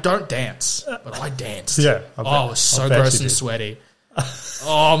start. I don't dance, but I danced. Yeah. It was so gross and sweaty.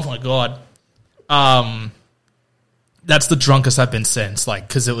 Oh my god. That's the drunkest I've been since. Like,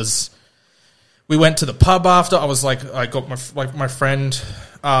 because it was. We went to the pub after. I was like, I got my friend,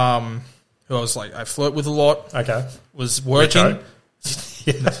 who I was like, I flirt with a lot. Okay. Was working.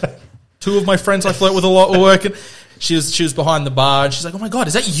 Yeah. 2 of my friends I flirt with a lot were working. She was behind the bar and she's like, oh my god,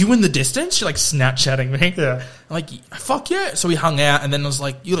 is that you in the distance? She like Snapchatting me. Yeah. I'm like, fuck yeah. So we hung out and then I was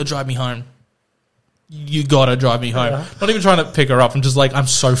like, you gotta drive me home. You gotta drive me home. Yeah. Not even trying to pick her up. I'm just like, I'm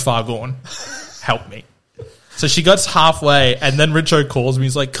so far gone. Help me. So she gets halfway and then Richo calls me.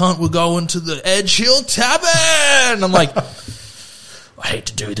 He's like, cunt, we're going to the Edge Hill Tavern. I'm like, I hate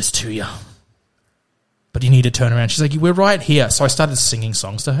to do this to you, but you need to turn around. She's like, we're right here. So I started singing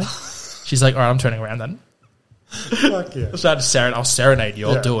songs to her. She's like, all right, I'm turning around then. Fuck yeah. I started I'll serenade you.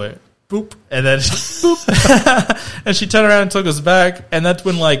 I'll do it. Boop. And then, boop. And she turned around and took us back. And that's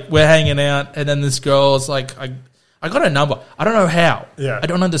when, like, we're hanging out. And then this girl is like, I got her number. I don't know how. Yeah. I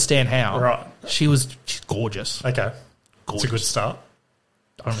don't understand how. Right. She's gorgeous. Okay. Gorgeous. It's a good start.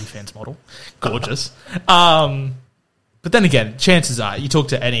 OnlyFans model. Gorgeous. But then again, chances are you talk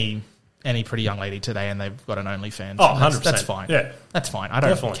to any pretty young lady today and they've got an OnlyFans. Oh, 100%. That's fine. Yeah. That's fine. I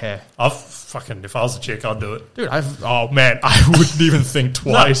don't care. If I was a chick, I'd do it. Dude, I wouldn't even think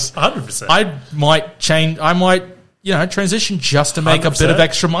twice. No, 100%. I might transition just to make 100%. A bit of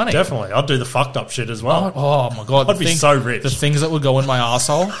extra money. Definitely. I'd do the fucked up shit as well. Oh my God. I'd be so rich. The things that would go in my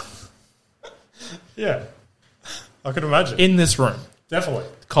arsehole. Yeah. I could imagine. In this room. Definitely.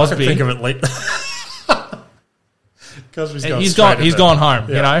 Cosby. I could think of it late. Cosby's he's gone home,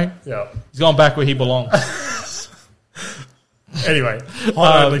 you know? Yeah. He's gone back where he belongs. Anyway,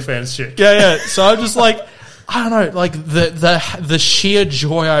 OnlyFans chick. Yeah. So I'm just like, I don't know, like the sheer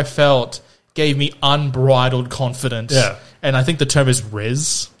joy I felt gave me unbridled confidence. Yeah. And I think the term is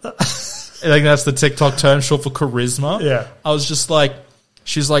Riz. I think that's the TikTok term, short for charisma. Yeah. I was just like,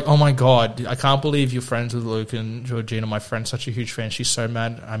 she's like, oh my God, I can't believe you're friends with Luke and Georgina. My friend's such a huge fan. She's so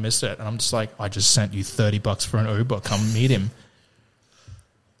mad I missed it. And I'm just like, I just sent you $30 for an Uber. Come meet him.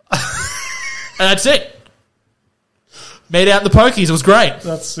 And that's it. Made out in the pokies. It was great.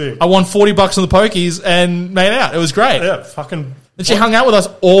 That's sick. I won $40 on the pokies and made out. It was great. Yeah, fucking. And she hung out with us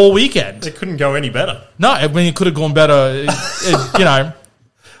all weekend. It couldn't go any better. No, I mean, it could have gone better,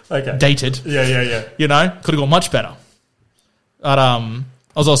 Okay. dated. Yeah. Could have gone much better. But I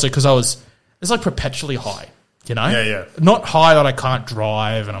was also, because it's like perpetually high, Yeah. Not high that I can't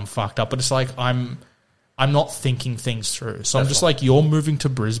drive and I'm fucked up, but it's like I'm not thinking things through. So I'm just like, you're moving to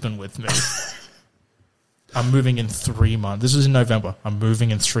Brisbane with me. I'm moving in 3 months. This is in November. I'm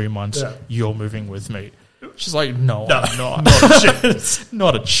moving in 3 months. Yeah. You're moving with me. She's like, no, I'm not. Not a chance.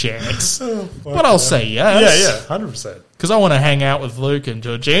 Not a chance. But I'll say yes. Yeah, 100%. Because I want to hang out with Luke and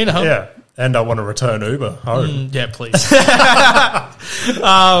Georgina. Yeah, and I want to return Uber home. Yeah, please.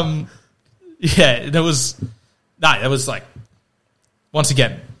 There was like, once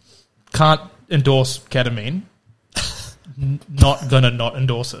again, can't endorse ketamine. Not going to not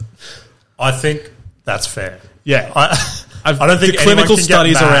endorse it. I think that's fair. Yeah. I don't think the clinical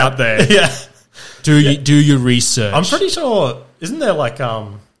studies are out there. Yeah. Do your research. I'm pretty sure, isn't there like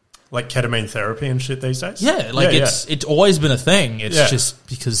ketamine therapy and shit these days? Yeah, it's always been a thing. It's just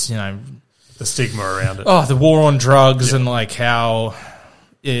because, the stigma around it. Oh, the war on drugs and like how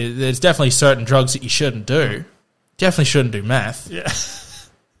there's definitely certain drugs that you shouldn't do. Definitely shouldn't do meth. Yeah.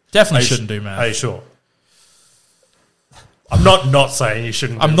 Definitely shouldn't do meth. Are you sure? I'm not saying you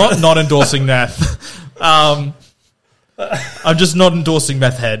shouldn't. I'm not endorsing meth. I'm just not endorsing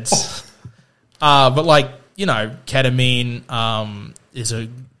meth heads. But ketamine is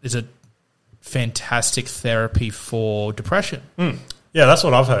a fantastic therapy for depression. Yeah, that's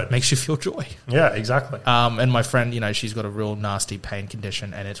what I've heard. Makes you feel joy. Yeah, exactly. And my friend, she's got a real nasty pain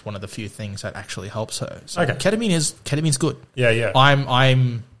condition, and it's one of the few things that actually helps her. So okay. Ketamine's good. Yeah.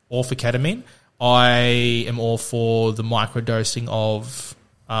 I'm all for ketamine. I am all for the microdosing of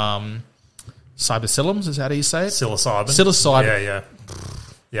psilocybins. Is that how you say it? Psilocybin. Yeah.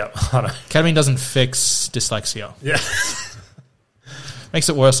 Yeah, I know. Ketamine doesn't fix dyslexia. Yeah. Makes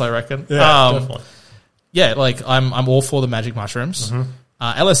it worse, I reckon. Yeah, definitely. Yeah, I'm all for the magic mushrooms. Mm-hmm.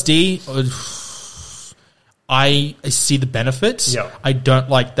 LSD, I see the benefits. Yeah. I don't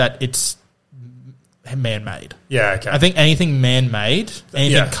like that it's man-made. Yeah, okay. I think anything man-made,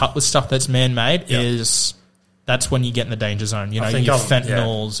 anything cut with stuff that's man-made that's when you get in the danger zone. Your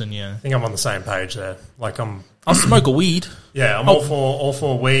fentanyls and I think I'm on the same page there. I'll smoke a weed. Yeah, I'm all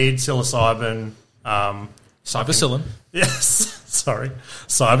for weed, psilocybin, Cyberpsilin. Yes, sorry,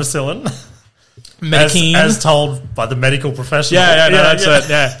 cyberpsilin. Medicine. As told by the medical professional. That's it.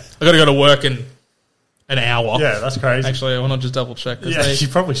 Yeah, I got to go to work in an hour. Yeah, that's crazy. Actually, I want to just double check. Yeah, you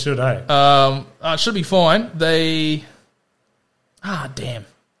probably should. It should be fine. Damn.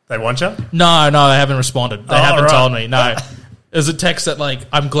 They want you? No, they haven't responded. They haven't right. told me. No, there's a text that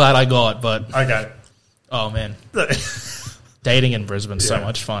I'm glad I got, but okay. Oh man, dating in Brisbane's so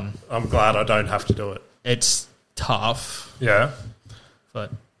much fun. I'm glad I don't have to do it. It's tough. Yeah,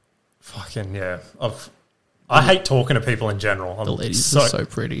 but fucking yeah. I hate talking to people in general. The ladies are so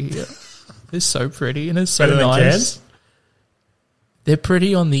pretty here. They're so pretty and it's so better nice. Than Cairns? They're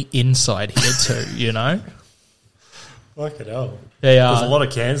pretty on the inside here too. Fucking hell. They are. There's a lot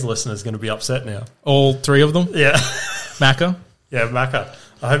of Cairns listeners going to be upset now. All three of them. Yeah, Macca. Yeah, Macca.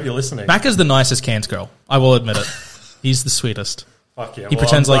 I hope you're listening. Macca's the nicest Cairns girl. I will admit it. He's the sweetest. Fuck yeah. He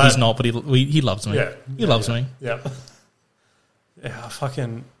pretends like he's not, but he loves me. Yeah. He loves me. Yeah. Yeah,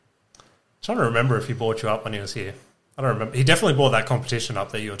 fucking trying to remember if he brought you up when he was here. I don't remember. He definitely brought that competition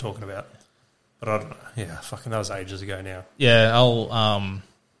up that you were talking about. But I don't know. Yeah, fucking that was ages ago now. Yeah,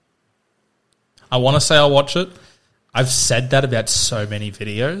 I want to say I'll watch it. I've said that about so many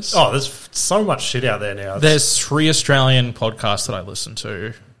videos. Oh, there's so much shit out there now. There's 3 Australian podcasts that I listen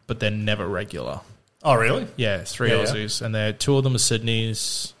to, but they're never regular. Oh, really? Yeah, 3 Aussies. And 2 of them are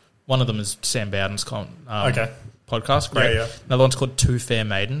Sydney's. One of them is Sam Bowden's podcast. Great. Yeah. Another one's called Two Fair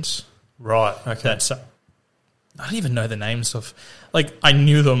Maidens. Right, okay. That's I don't even know the names of... I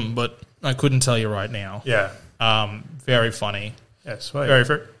knew them, but I couldn't tell you right now. Yeah. Very funny. Yeah, sweet. Very,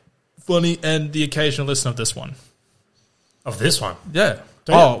 very funny. And the occasional listener of this one. Of this one? Yeah.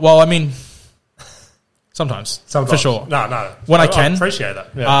 Well, I mean, sometimes. For sure. No. When I can. I appreciate that.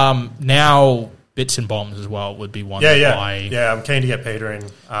 Yeah. Now, Bits and Bombs as well would be one. Yeah. I'm keen to get Peter in.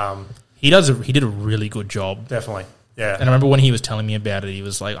 He did a really good job. Definitely. Yeah. And I remember when he was telling me about it, he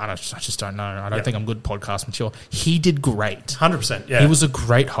was like, I just don't know. I don't think I'm good podcast material. He did great. 100%. Yeah. He was a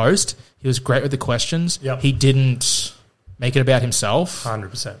great host. He was great with the questions. Yep. He didn't make it about himself.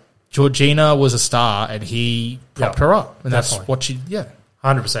 100%. Georgina was a star, and he propped her up, and Definitely. that's what she. Yeah,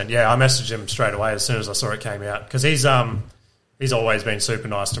 100%. Yeah, I messaged him straight away as soon as I saw it came out because he's always been super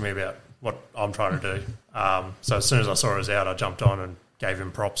nice to me about what I'm trying to do. So as soon as I saw it was out, I jumped on and gave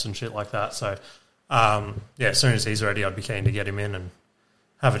him props and shit like that. So, as soon as he's ready, I'd be keen to get him in and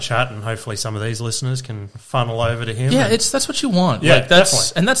have a chat, and hopefully some of these listeners can funnel over to him. Yeah, that's what you want. Yeah, like,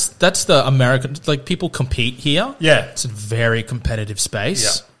 definitely. And that's the American, like, people compete here. Yeah. It's a very competitive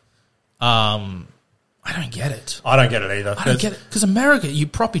space. Yeah. I don't get it. I don't get it either. I don't get it. Because America, you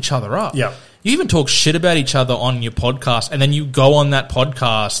prop each other up. Yeah. You even talk shit about each other on your podcast, and then you go on that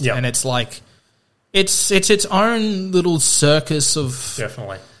podcast, and it's like, it's its own little circus of...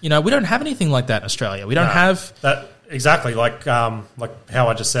 Definitely. You know, we don't have anything like that in Australia. We don't have... that. Exactly, like how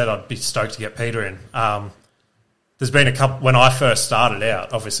I just said, I'd be stoked to get Peter in. There's been a couple when I first started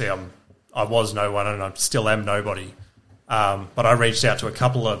out. Obviously, I was no one, and I still am nobody. But I reached out to a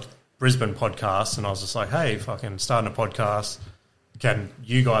couple of Brisbane podcasts, and I was just like, "Hey, fucking starting a podcast. Can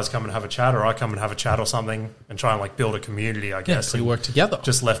you guys come and have a chat, or I come and have a chat or something, and try and like build a community?" I guess we work together.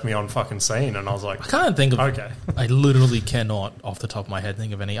 Just left me on fucking scene, and I was like, I can't think of. Okay, I literally cannot, off the top of my head,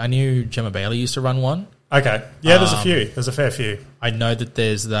 think of any. I knew Gemma Bailey used to run one. Okay. Yeah, there's a few. There's a fair few. I know that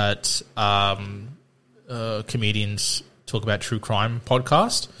there's that comedians talk about true crime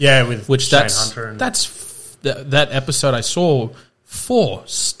podcast. Yeah, with Shane Hunter. And that episode I saw, 4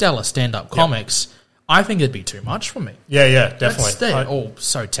 stellar stand-up comics. Yep. I think it'd be too much for me. Yeah, definitely. They're all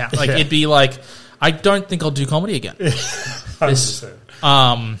so talented. Like, it'd be like, I don't think I'll do comedy again.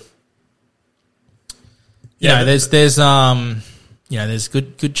 100%. There's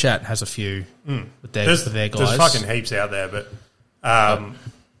good chat has a few with their guys. There's fucking heaps out there, but I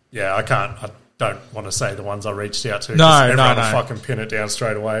don't want to say the ones I reached out to. No. Will fucking pin it down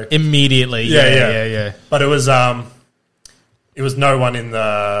straight away immediately. Yeah. But it was no one in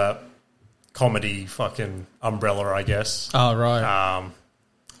the comedy fucking umbrella, I guess. Oh right.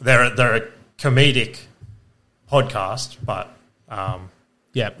 They're a comedic podcast, but.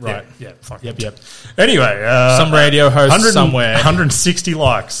 Yeah, right. Yeah, fuck. Yep. Anyway, some radio host somewhere. 160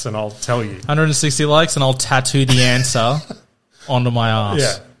 likes, and I'll tell you. 160 likes, and I'll tattoo the answer onto my ass.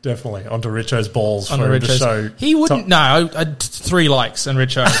 Yeah, definitely. Onto Richo's balls for him to show. He wouldn't. No, I'd 3 likes, and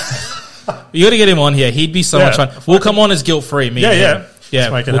Richo. You got to get him on here. He'd be so much fun. We'll come on as guilt-free. Yeah.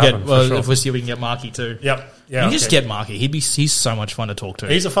 Let's make it happen, sure. If we see if we can get Marky too. Yep. Yeah. You just get Marky. He's so much fun to talk to.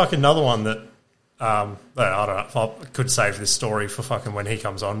 He's a fucking another one that. I don't know if I could save this story for fucking when he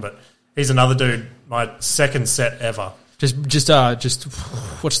comes on, but he's another dude. My second set ever. Just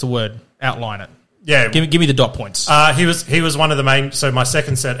what's the word? Outline it. Yeah, give me the dot points. He was one of the main. So my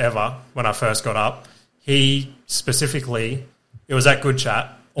second set ever when I first got up, he specifically, it was at Good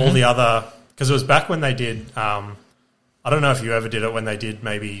Chat. All the other, because it was back when they did. I don't know if you ever did it when they did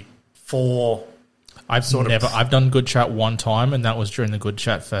maybe 4. I've done Good Chat one time, and that was during the Good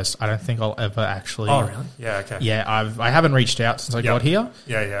Chat Fest. I don't think I'll ever actually. Oh, really? Yeah, okay. Yeah, I haven't reached out since I got here.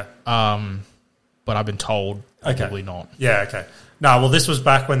 Yeah. But I've been told probably not. Yeah, okay. No, well, this was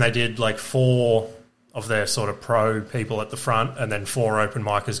back when they did like 4 of their sort of pro people at the front, and then 4 open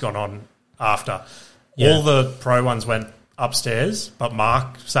micers gone on after. Yeah. All the pro ones went upstairs, but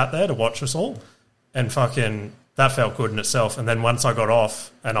Mark sat there to watch us all, and fucking that felt good in itself. And then once I got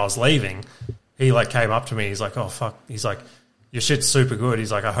off and I was leaving. He like came up to me. He's like, "Oh fuck!" He's like, "Your shit's super good."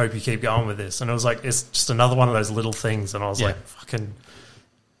 He's like, "I hope you keep going with this." And it was like, it's just another one of those little things. And I was like, "Fucking!"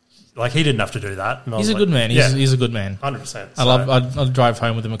 Like he didn't have to do that. And he's a good man. He's a good man. 100%. I'd drive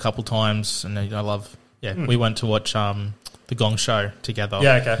home with him a couple times, and I love. Yeah, we went to watch the Gong Show together.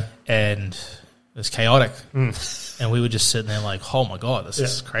 Yeah, okay. And it was chaotic, and we were just sitting there like, "Oh my god, this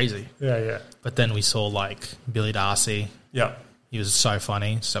is crazy." Yeah. But then we saw like Billy Darcy. Yeah, he was so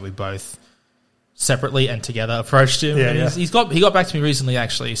funny. So we both. Separately and together approached him. Yeah. He got back to me recently.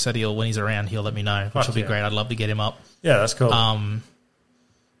 Actually, he said when he's around, he'll let me know, which will be great. I'd love to get him up. Yeah, that's cool. Mark's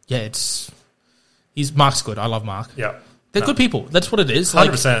good. I love Mark. Yeah, they're good people. That's what it is.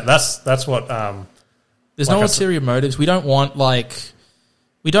 100%. That's what. There's no ulterior motives. We don't want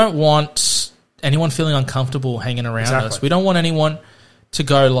anyone feeling uncomfortable hanging around us. We don't want anyone to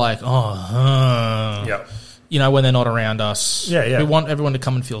go like, yeah. You know, when they're not around us. Yeah. We want everyone to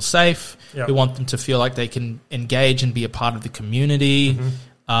come and feel safe. Yep. We want them to feel like they can engage and be a part of the community.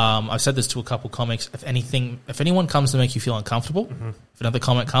 I've said this to a couple comics. If anyone comes to make you feel uncomfortable, if another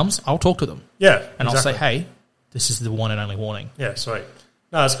comic comes, I'll talk to them. Yeah, and I'll say, hey, this is the one and only warning. Yeah, sweet.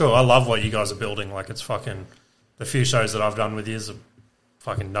 No, that's cool. I love what you guys are building. Like, it's fucking... The few shows that I've done with you is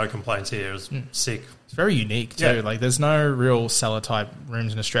fucking no complaints here. It's sick. It's very unique, too. Yeah. Like, there's no real cellar-type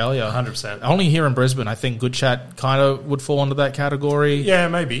rooms in Australia. 100%. Only here in Brisbane. I think Good Chat kind of would fall under that category. Yeah,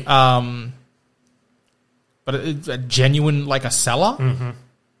 maybe. But it's a genuine, like a cellar.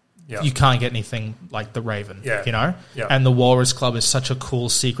 Yeah. you can't get anything like the Raven, Yeah. you know? Yeah. And the Walrus Club is such a cool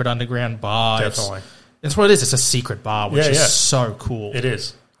secret underground bar. Definitely. It's what it is. It's a secret bar, which is Yeah. so cool. It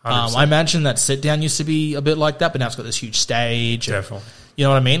is. 100%. I imagine that Sit Down used to be a bit like that, but now it's got this huge stage. And, Definitely. you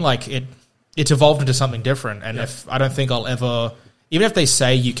know what I mean? Like, it's evolved into something different. And Yeah. if I don't think I'll ever... Even if they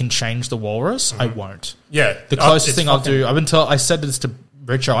say you can change the Walrus, I won't. Yeah. The closest It's thing I'll fucking- do... I said this to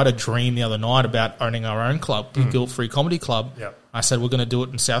Richard. I had a dream the other night about owning our own club, the Guilt Free Comedy Club. Yeah. I said, we're going to do it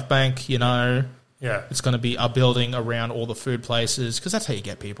in South Bank, you know... Yeah. It's going to be a building around all the food places because that's how you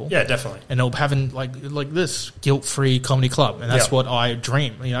get people. Yeah, definitely. And they'll having like this guilt-free comedy club, and that's what I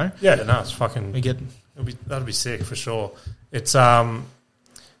dream. You know. Yeah, no, it's fucking. We get. That'll be sick for sure. It's I'm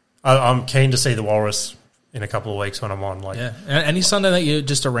keen to see the Walrus in a couple of weeks when I'm on. Like, Yeah, and any Sunday that you're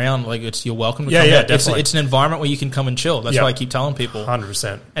just around, like you're welcome to Yeah, come yeah, out. definitely. It's an environment where you can come and chill. That's Yeah. why I keep telling people.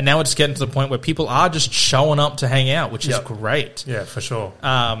 100%. And now it's getting to the point where people are just showing up to hang out, which is Yeah. great. Yeah, for sure.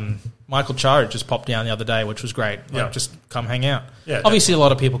 Michael Cho just popped down the other day, which was great. Like, Yeah. just come hang out. Yeah, Obviously, a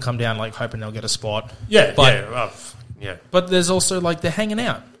lot of people come down like hoping they'll get a spot. Yeah, but yeah, but there's also like they're hanging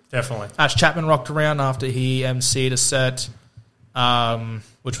out. definitely. Ash Chapman rocked around after he emceed a set,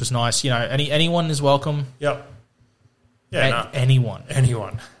 which was nice. You know, anyone is welcome. Yep. Yeah, Anyone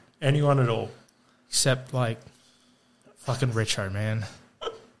anyone at all. except like fucking Richo, man.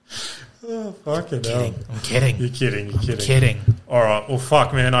 Oh, fucking hell. I'm kidding. You're kidding. Kidding. All right. Well,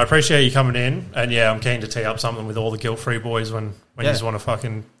 fuck, man. I appreciate you coming in, and yeah, I'm keen to tee up something with all the guilt-free boys when you just want to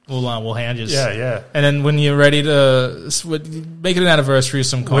fucking. We'll hand you. Yeah. And then when you're ready to make it an anniversary of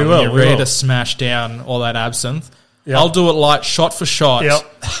some kind, We will, when you're ready to smash down all that absinthe. Yep. I'll do it like shot for shot. Yep.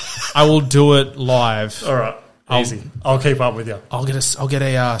 I will do it live. All right. Easy. I'll keep up with you. I'll get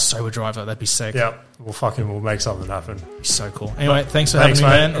a sober driver. That'd be sick. Yeah. We'll make something happen. Be so cool. Anyway, thanks for having me,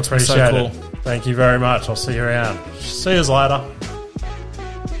 man. It's been so Appreciate cool. it. Thank you very much. I'll see you around. See you later.